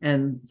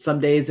 And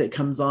some days it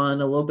comes on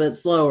a little bit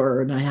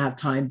slower, and I have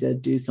time to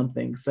do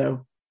something.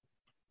 So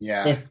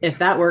yeah, if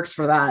that works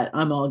for that,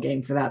 I'm all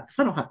game for that, because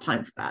I don't have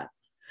time for that.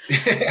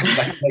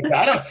 I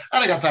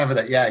don't got time for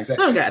that. Yeah,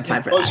 exactly. I don't got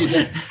time for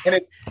that. And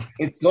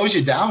it slows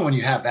you down when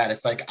you have that.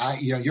 It's like,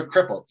 you're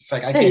crippled. It's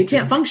like, you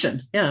can't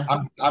function. Yeah.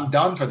 I'm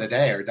done for the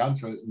day, or done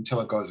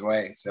until it goes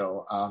away.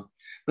 So,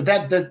 but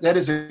that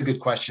is a good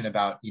question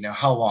about,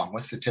 how long,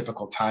 what's the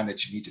typical time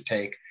that you need to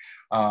take,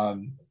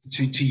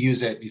 to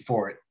use it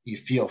before you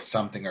feel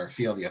something or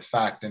feel the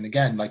effect. And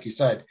again, like you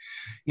said,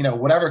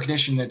 whatever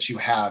condition that you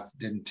have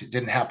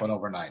didn't happen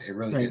overnight. It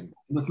really didn't.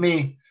 With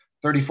me,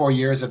 34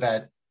 years of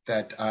that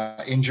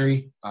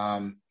injury.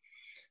 I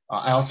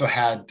also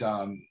had,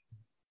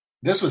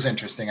 this was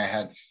interesting. I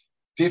had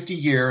 50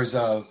 years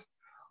of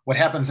what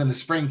happens in the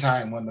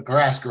springtime when the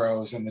grass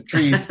grows and the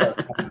trees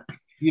start,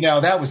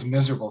 that was a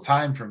miserable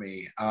time for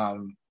me.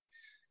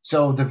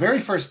 So the very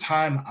first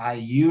time I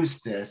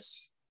used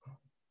this,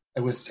 it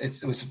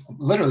was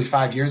literally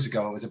 5 years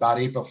ago. It was about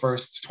April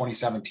 1st,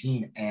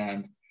 2017.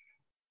 And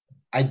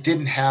I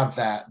didn't have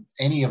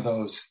any of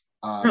those,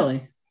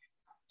 really?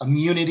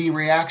 Immunity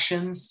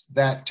reactions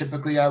that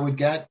typically I would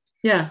get.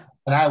 Yeah.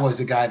 And I was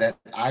a guy that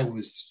I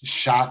was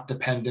shot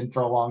dependent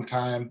for a long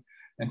time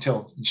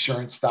until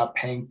insurance stopped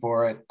paying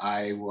for it.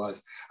 I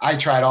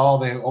tried all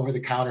the over the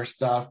counter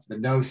stuff, the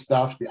nose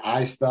stuff, the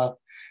eye stuff,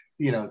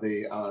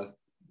 the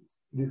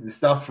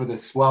stuff for the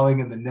swelling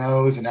in the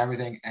nose and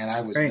everything. And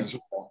I was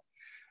miserable.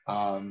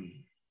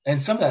 And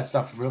some of that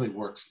stuff really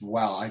works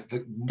well.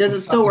 Does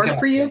it still work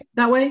for you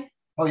that way?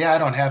 Oh yeah, I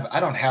don't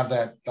have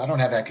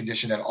that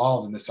condition at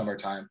all in the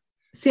summertime.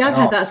 See, I've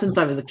had that since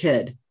I was a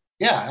kid.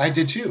 Yeah, I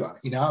did too.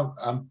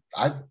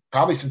 I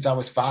probably since I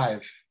was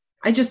 5.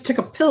 I just took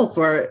a pill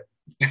for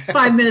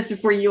 5 minutes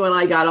before you and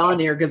I got on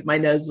here because my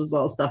nose was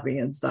all stuffy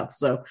and stuff.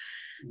 So,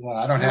 well,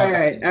 I don't have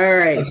that. All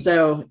right.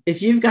 So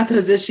if you've got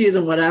those issues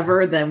and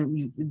whatever, then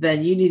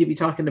you need to be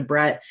talking to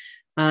Brett,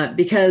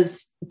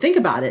 because think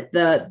about it.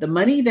 The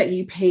money that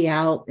you pay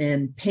out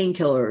in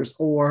painkillers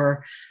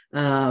or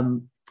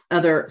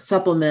other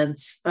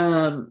supplements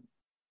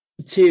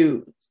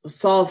to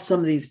solve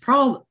some of these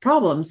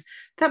problems,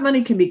 that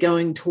money can be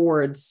going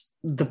towards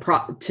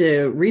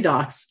to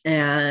redox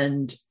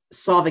and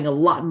solving a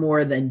lot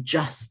more than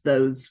just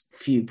those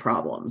few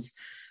problems.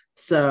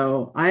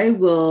 So I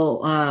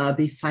will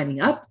be signing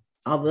up.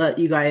 I'll let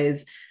you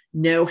guys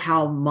know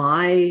how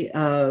my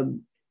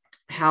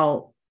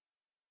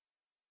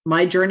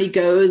journey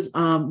goes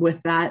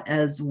with that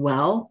as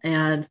well,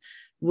 and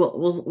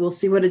we'll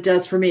see what it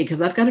does for me, because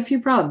I've got a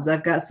few problems.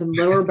 I've got some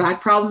lower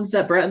back problems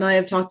that Brett and I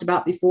have talked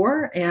about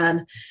before,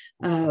 and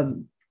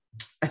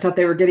I thought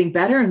they were getting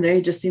better, and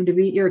they just seem to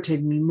be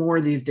irritating me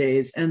more these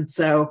days. And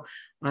so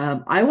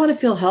I want to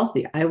feel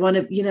healthy. I want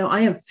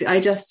to, I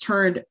just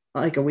turned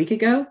like a week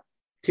ago,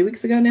 2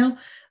 weeks ago now,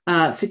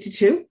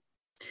 52.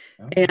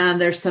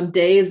 And there's some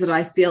days that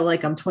I feel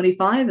like I'm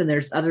 25, and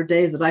there's other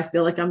days that I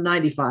feel like I'm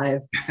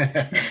 95.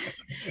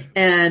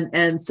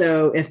 And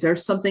so if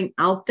there's something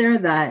out there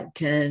that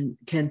can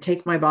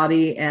take my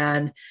body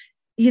and,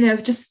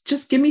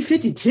 just give me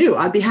 52,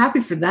 I'd be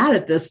happy for that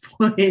at this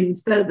point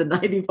instead of the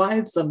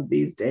 95 some of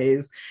these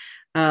days.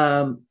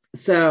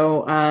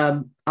 So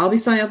I'll be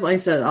signing up. Like I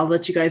said, I'll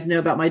let you guys know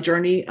about my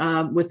journey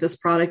with this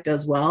product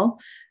as well.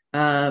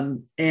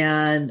 And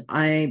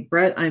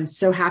Brett, I'm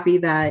so happy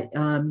that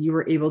you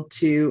were able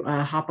to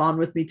hop on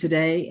with me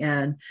today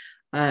and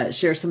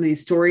share some of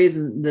these stories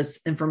and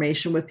this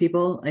information with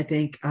people. I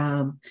think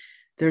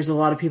there's a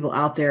lot of people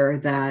out there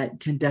that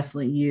can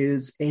definitely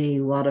use a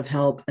lot of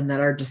help and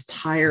that are just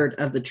tired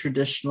of the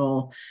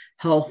traditional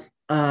health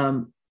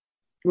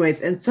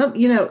ways. And some,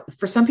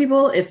 for some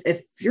people,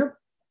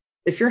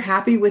 if you're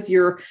happy with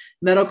your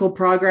medical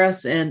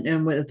progress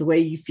and with the way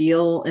you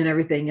feel and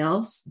everything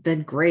else,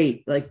 then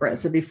great. Like Brett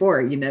said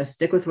before,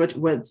 stick with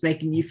what's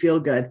making you feel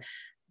good.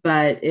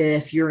 But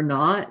if you're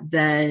not,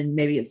 then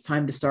maybe it's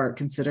time to start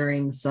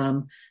considering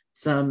some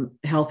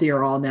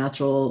healthier, all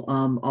natural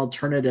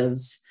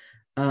alternatives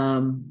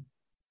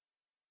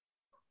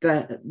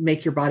that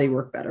make your body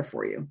work better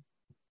for you.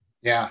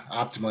 Yeah,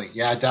 optimally.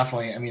 Yeah,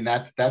 definitely. I mean,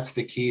 that's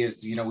the key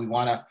is, we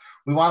want to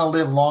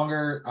live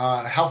longer,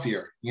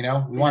 healthier, we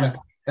want to,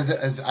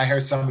 as I hear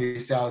somebody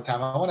say all the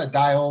time, I want to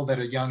die old at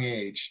a young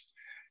age,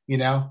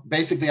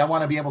 basically I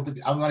want to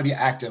be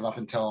active up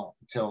until,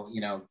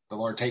 the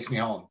Lord takes me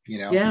home,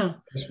 Yeah.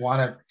 Just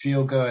want to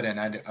feel good. And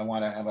I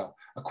want to have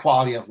a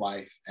quality of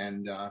life.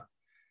 And,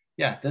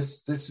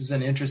 this is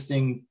an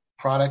interesting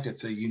product.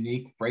 It's a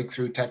unique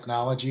breakthrough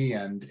technology,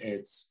 and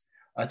it's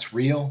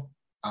real.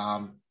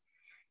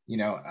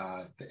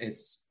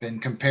 It's been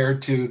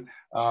compared to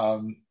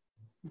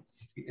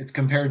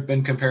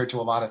been compared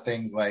to a lot of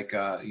things like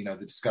the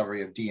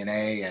discovery of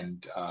DNA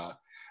and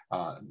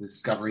the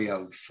discovery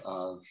of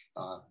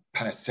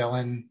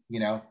penicillin.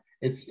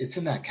 It's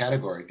in that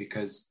category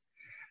because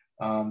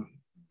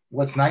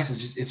what's nice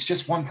is it's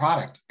just one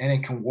product and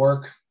it can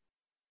work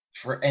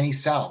for any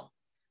cell.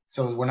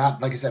 So we're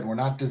not, like I said, we're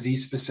not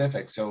disease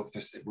specific. So if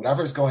there's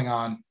whatever's going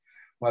on,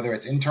 whether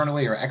it's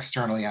internally or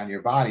externally on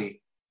your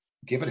body,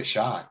 give it a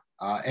shot.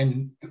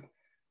 And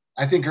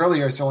I think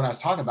earlier, so when I was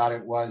talking about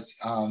it was,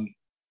 how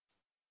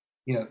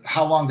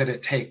long did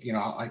it take?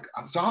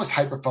 So I was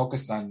hyper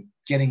focused on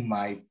getting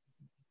my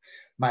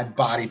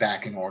body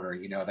back in order,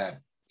 that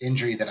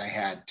injury that I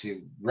had,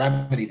 to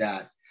remedy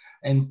that.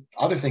 And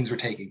other things were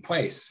taking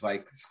place,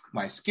 like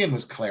my skin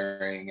was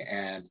clearing,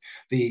 and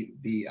the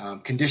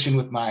condition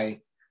with my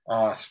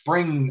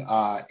spring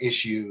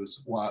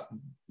issues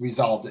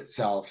resolved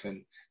itself,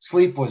 and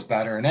sleep was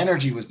better, and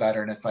energy was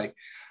better. And it's like,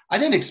 I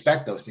didn't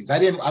expect those things.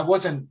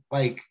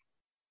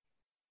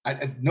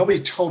 Nobody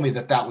told me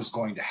that was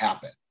going to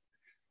happen.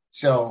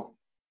 So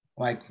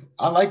I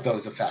like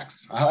those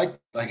effects. I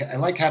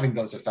like having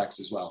those effects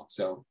as well.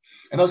 So,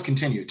 and those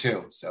continue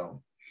too.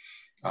 So,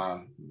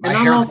 and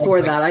I'm all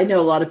for that. I know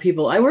a lot of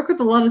people, I work with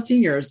a lot of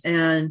seniors,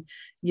 and,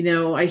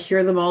 I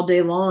hear them all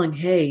day long.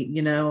 Hey,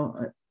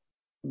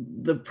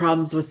 the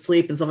problems with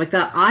sleep and stuff like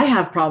that. I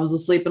have problems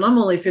with sleep, and I'm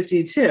only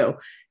 52.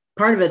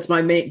 Part of it's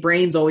my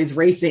brain's always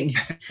racing,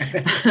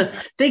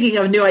 thinking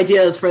of new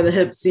ideas for the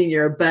hip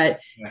senior.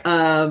 But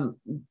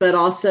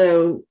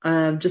also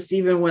just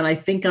even when I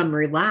think I'm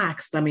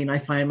relaxed, I mean, I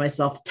find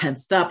myself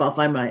tensed up. I'll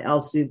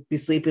be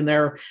sleeping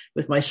there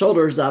with my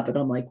shoulders up, and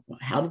I'm like,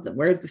 how'd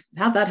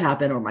that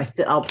happen? Or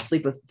I'll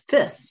sleep with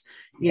fists.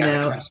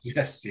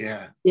 Yes.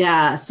 Yeah.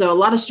 Yeah. So a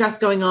lot of stress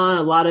going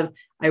on,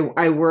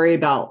 I worry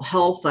about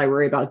health. I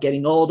worry about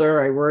getting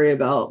older. I worry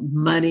about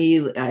money.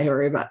 I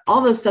worry about all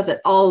the stuff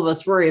that all of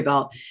us worry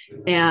about.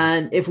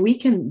 And if we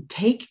can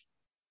take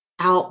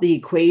out the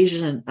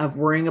equation of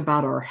worrying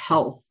about our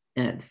health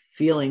and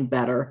feeling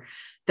better,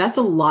 that's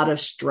a lot of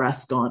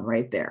stress gone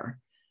right there.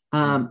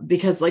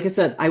 Because like I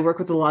said, I work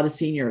with a lot of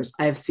seniors.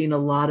 I've seen a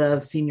lot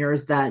of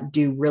seniors that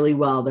do really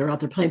well. They're out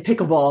there playing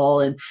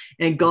pickleball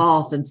and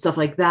golf and stuff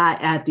like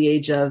that at the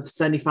age of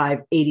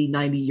 75, 80,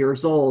 90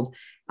 years old.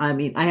 I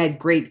mean, I had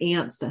great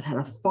aunts that had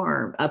a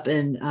farm up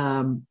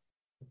in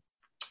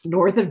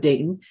north of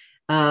Dayton,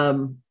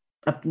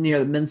 up near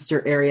the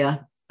Minster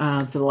area.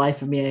 For the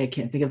life of me, I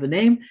can't think of the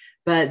name,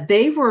 but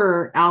they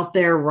were out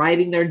there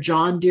riding their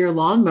John Deere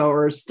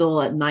lawnmowers still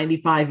at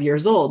 95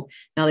 years old.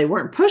 Now, they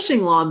weren't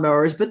pushing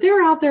lawnmowers, but they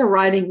were out there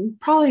riding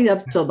probably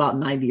up till about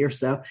 90 or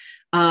so.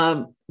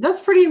 That's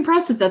pretty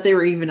impressive that they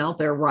were even out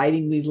there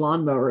riding these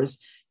lawnmowers.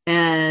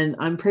 And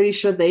I'm pretty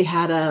sure they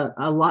had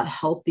a lot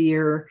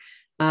healthier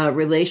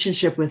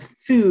relationship with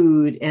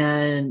food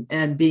and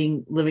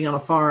living on a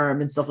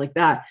farm and stuff like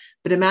that.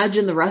 But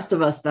imagine the rest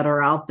of us that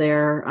are out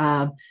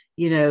there,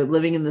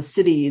 living in the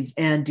cities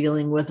and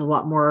dealing with a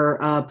lot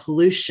more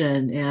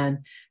pollution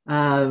and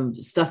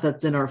stuff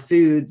that's in our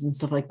foods and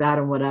stuff like that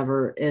and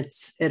whatever.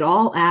 It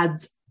all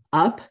adds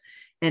up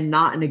and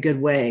not in a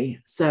good way.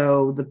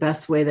 So the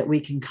best way that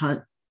we can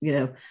combat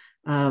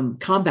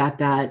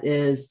that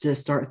is to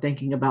start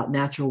thinking about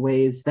natural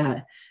ways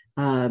that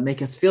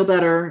make us feel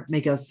better,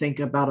 make us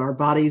think about our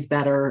bodies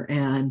better,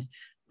 and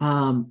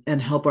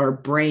help our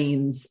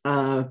brains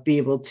be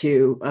able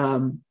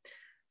to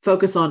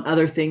focus on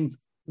other things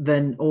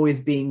than always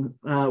being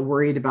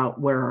worried about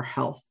where our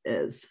health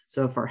is.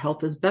 So if our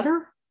health is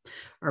better,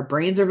 our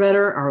brains are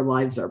better, our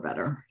lives are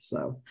better.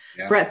 So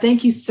yeah. Brett,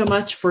 thank you so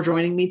much for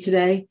joining me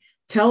today.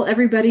 Tell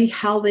everybody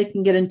how they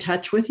can get in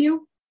touch with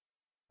you.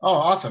 Oh,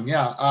 awesome.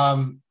 Yeah.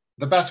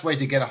 The best way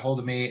to get a hold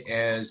of me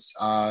is,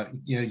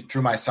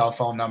 through my cell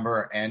phone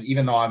number. And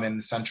even though I'm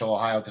in Central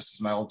Ohio, this is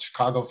my old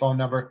Chicago phone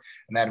number,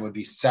 and that would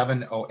be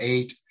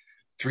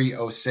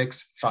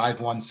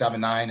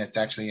 708-306-5179. It's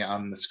actually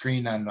on the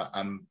screen.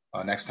 I'm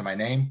next to my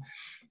name.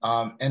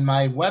 And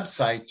my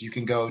website, you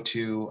can go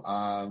to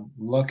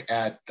look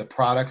at the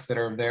products that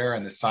are there,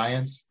 and the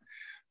science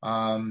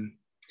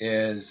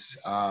is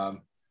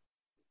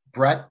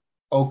Brett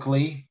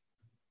Oakley,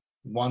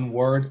 one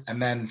word, and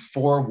then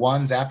 4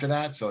 ones after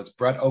that. So it's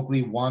Brett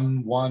Oakley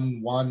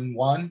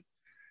 1111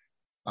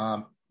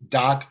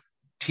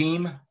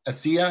 .team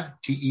Asea,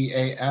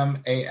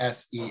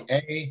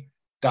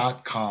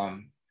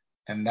 TEAMASEA.com.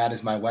 And that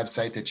is my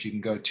website that you can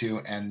go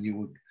to, and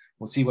you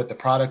will see what the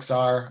products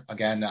are.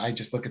 Again, I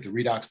just look at the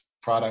Redox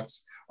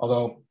products,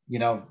 although,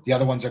 the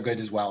other ones are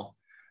good as well.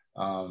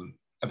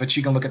 But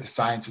you can look at the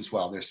science as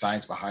well. There's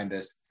science behind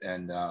this,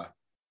 and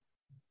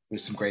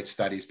there's some great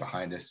studies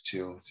behind this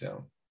too.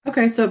 So.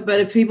 Okay.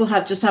 But if people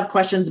have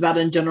questions about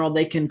it in general,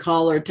 they can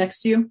call or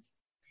text you.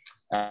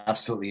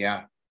 Absolutely.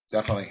 Yeah,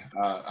 definitely.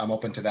 I'm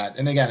open to that.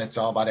 And again, it's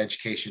all about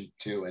education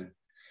too.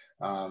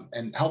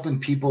 And helping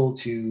people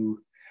to,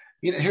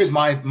 here's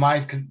my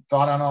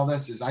thought on all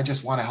this is I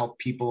just want to help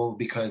people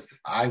because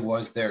I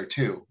was there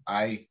too.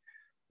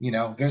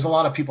 There's a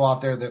lot of people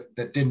out there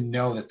that didn't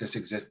know that this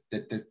exists,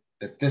 that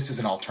this is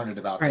an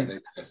alternative out there that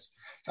exists.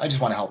 So I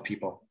just want to help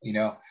people,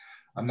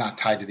 I'm not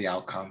tied to the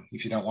outcome.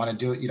 If you don't want to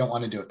do it, you don't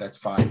want to do it. That's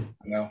fine.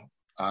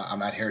 I'm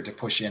not here to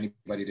push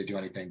anybody to do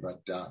anything,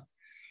 but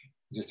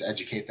just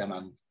educate them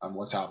on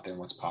what's out there and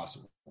what's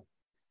possible.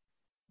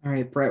 All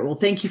right, Brett. Well,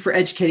 thank you for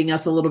educating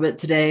us a little bit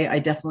today. I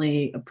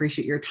definitely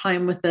appreciate your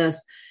time with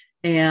us.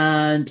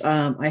 And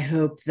I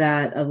hope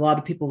that a lot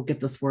of people get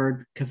this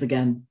word because,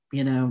 again,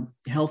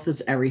 health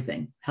is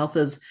everything. Health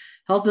is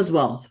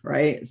wealth,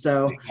 right?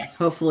 So yes.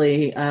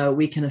 Hopefully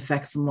we can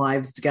affect some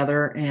lives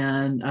together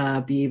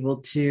and be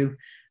able to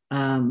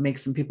make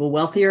some people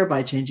wealthier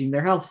by changing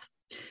their health.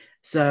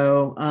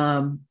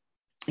 So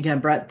again,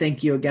 Brett,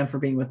 thank you again for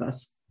being with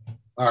us.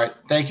 All right.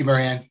 Thank you,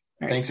 Marianne.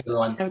 Right. Thanks,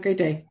 everyone. Have a great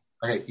day.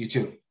 Okay. You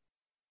too.